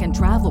back and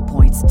travel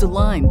points to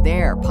line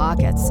their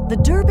pockets. The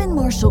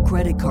Durbin-Marshall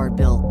credit card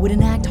bill would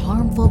enact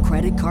harmful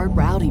credit card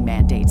routing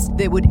mandates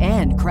that would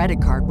end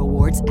credit card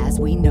rewards as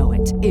we know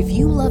it. If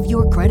you love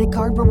your credit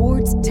card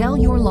rewards, tell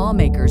your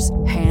lawmakers,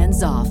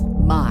 hands off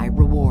my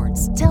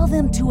rewards. Tell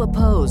them to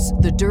oppose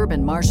the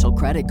Durbin-Marshall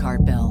credit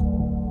card bill.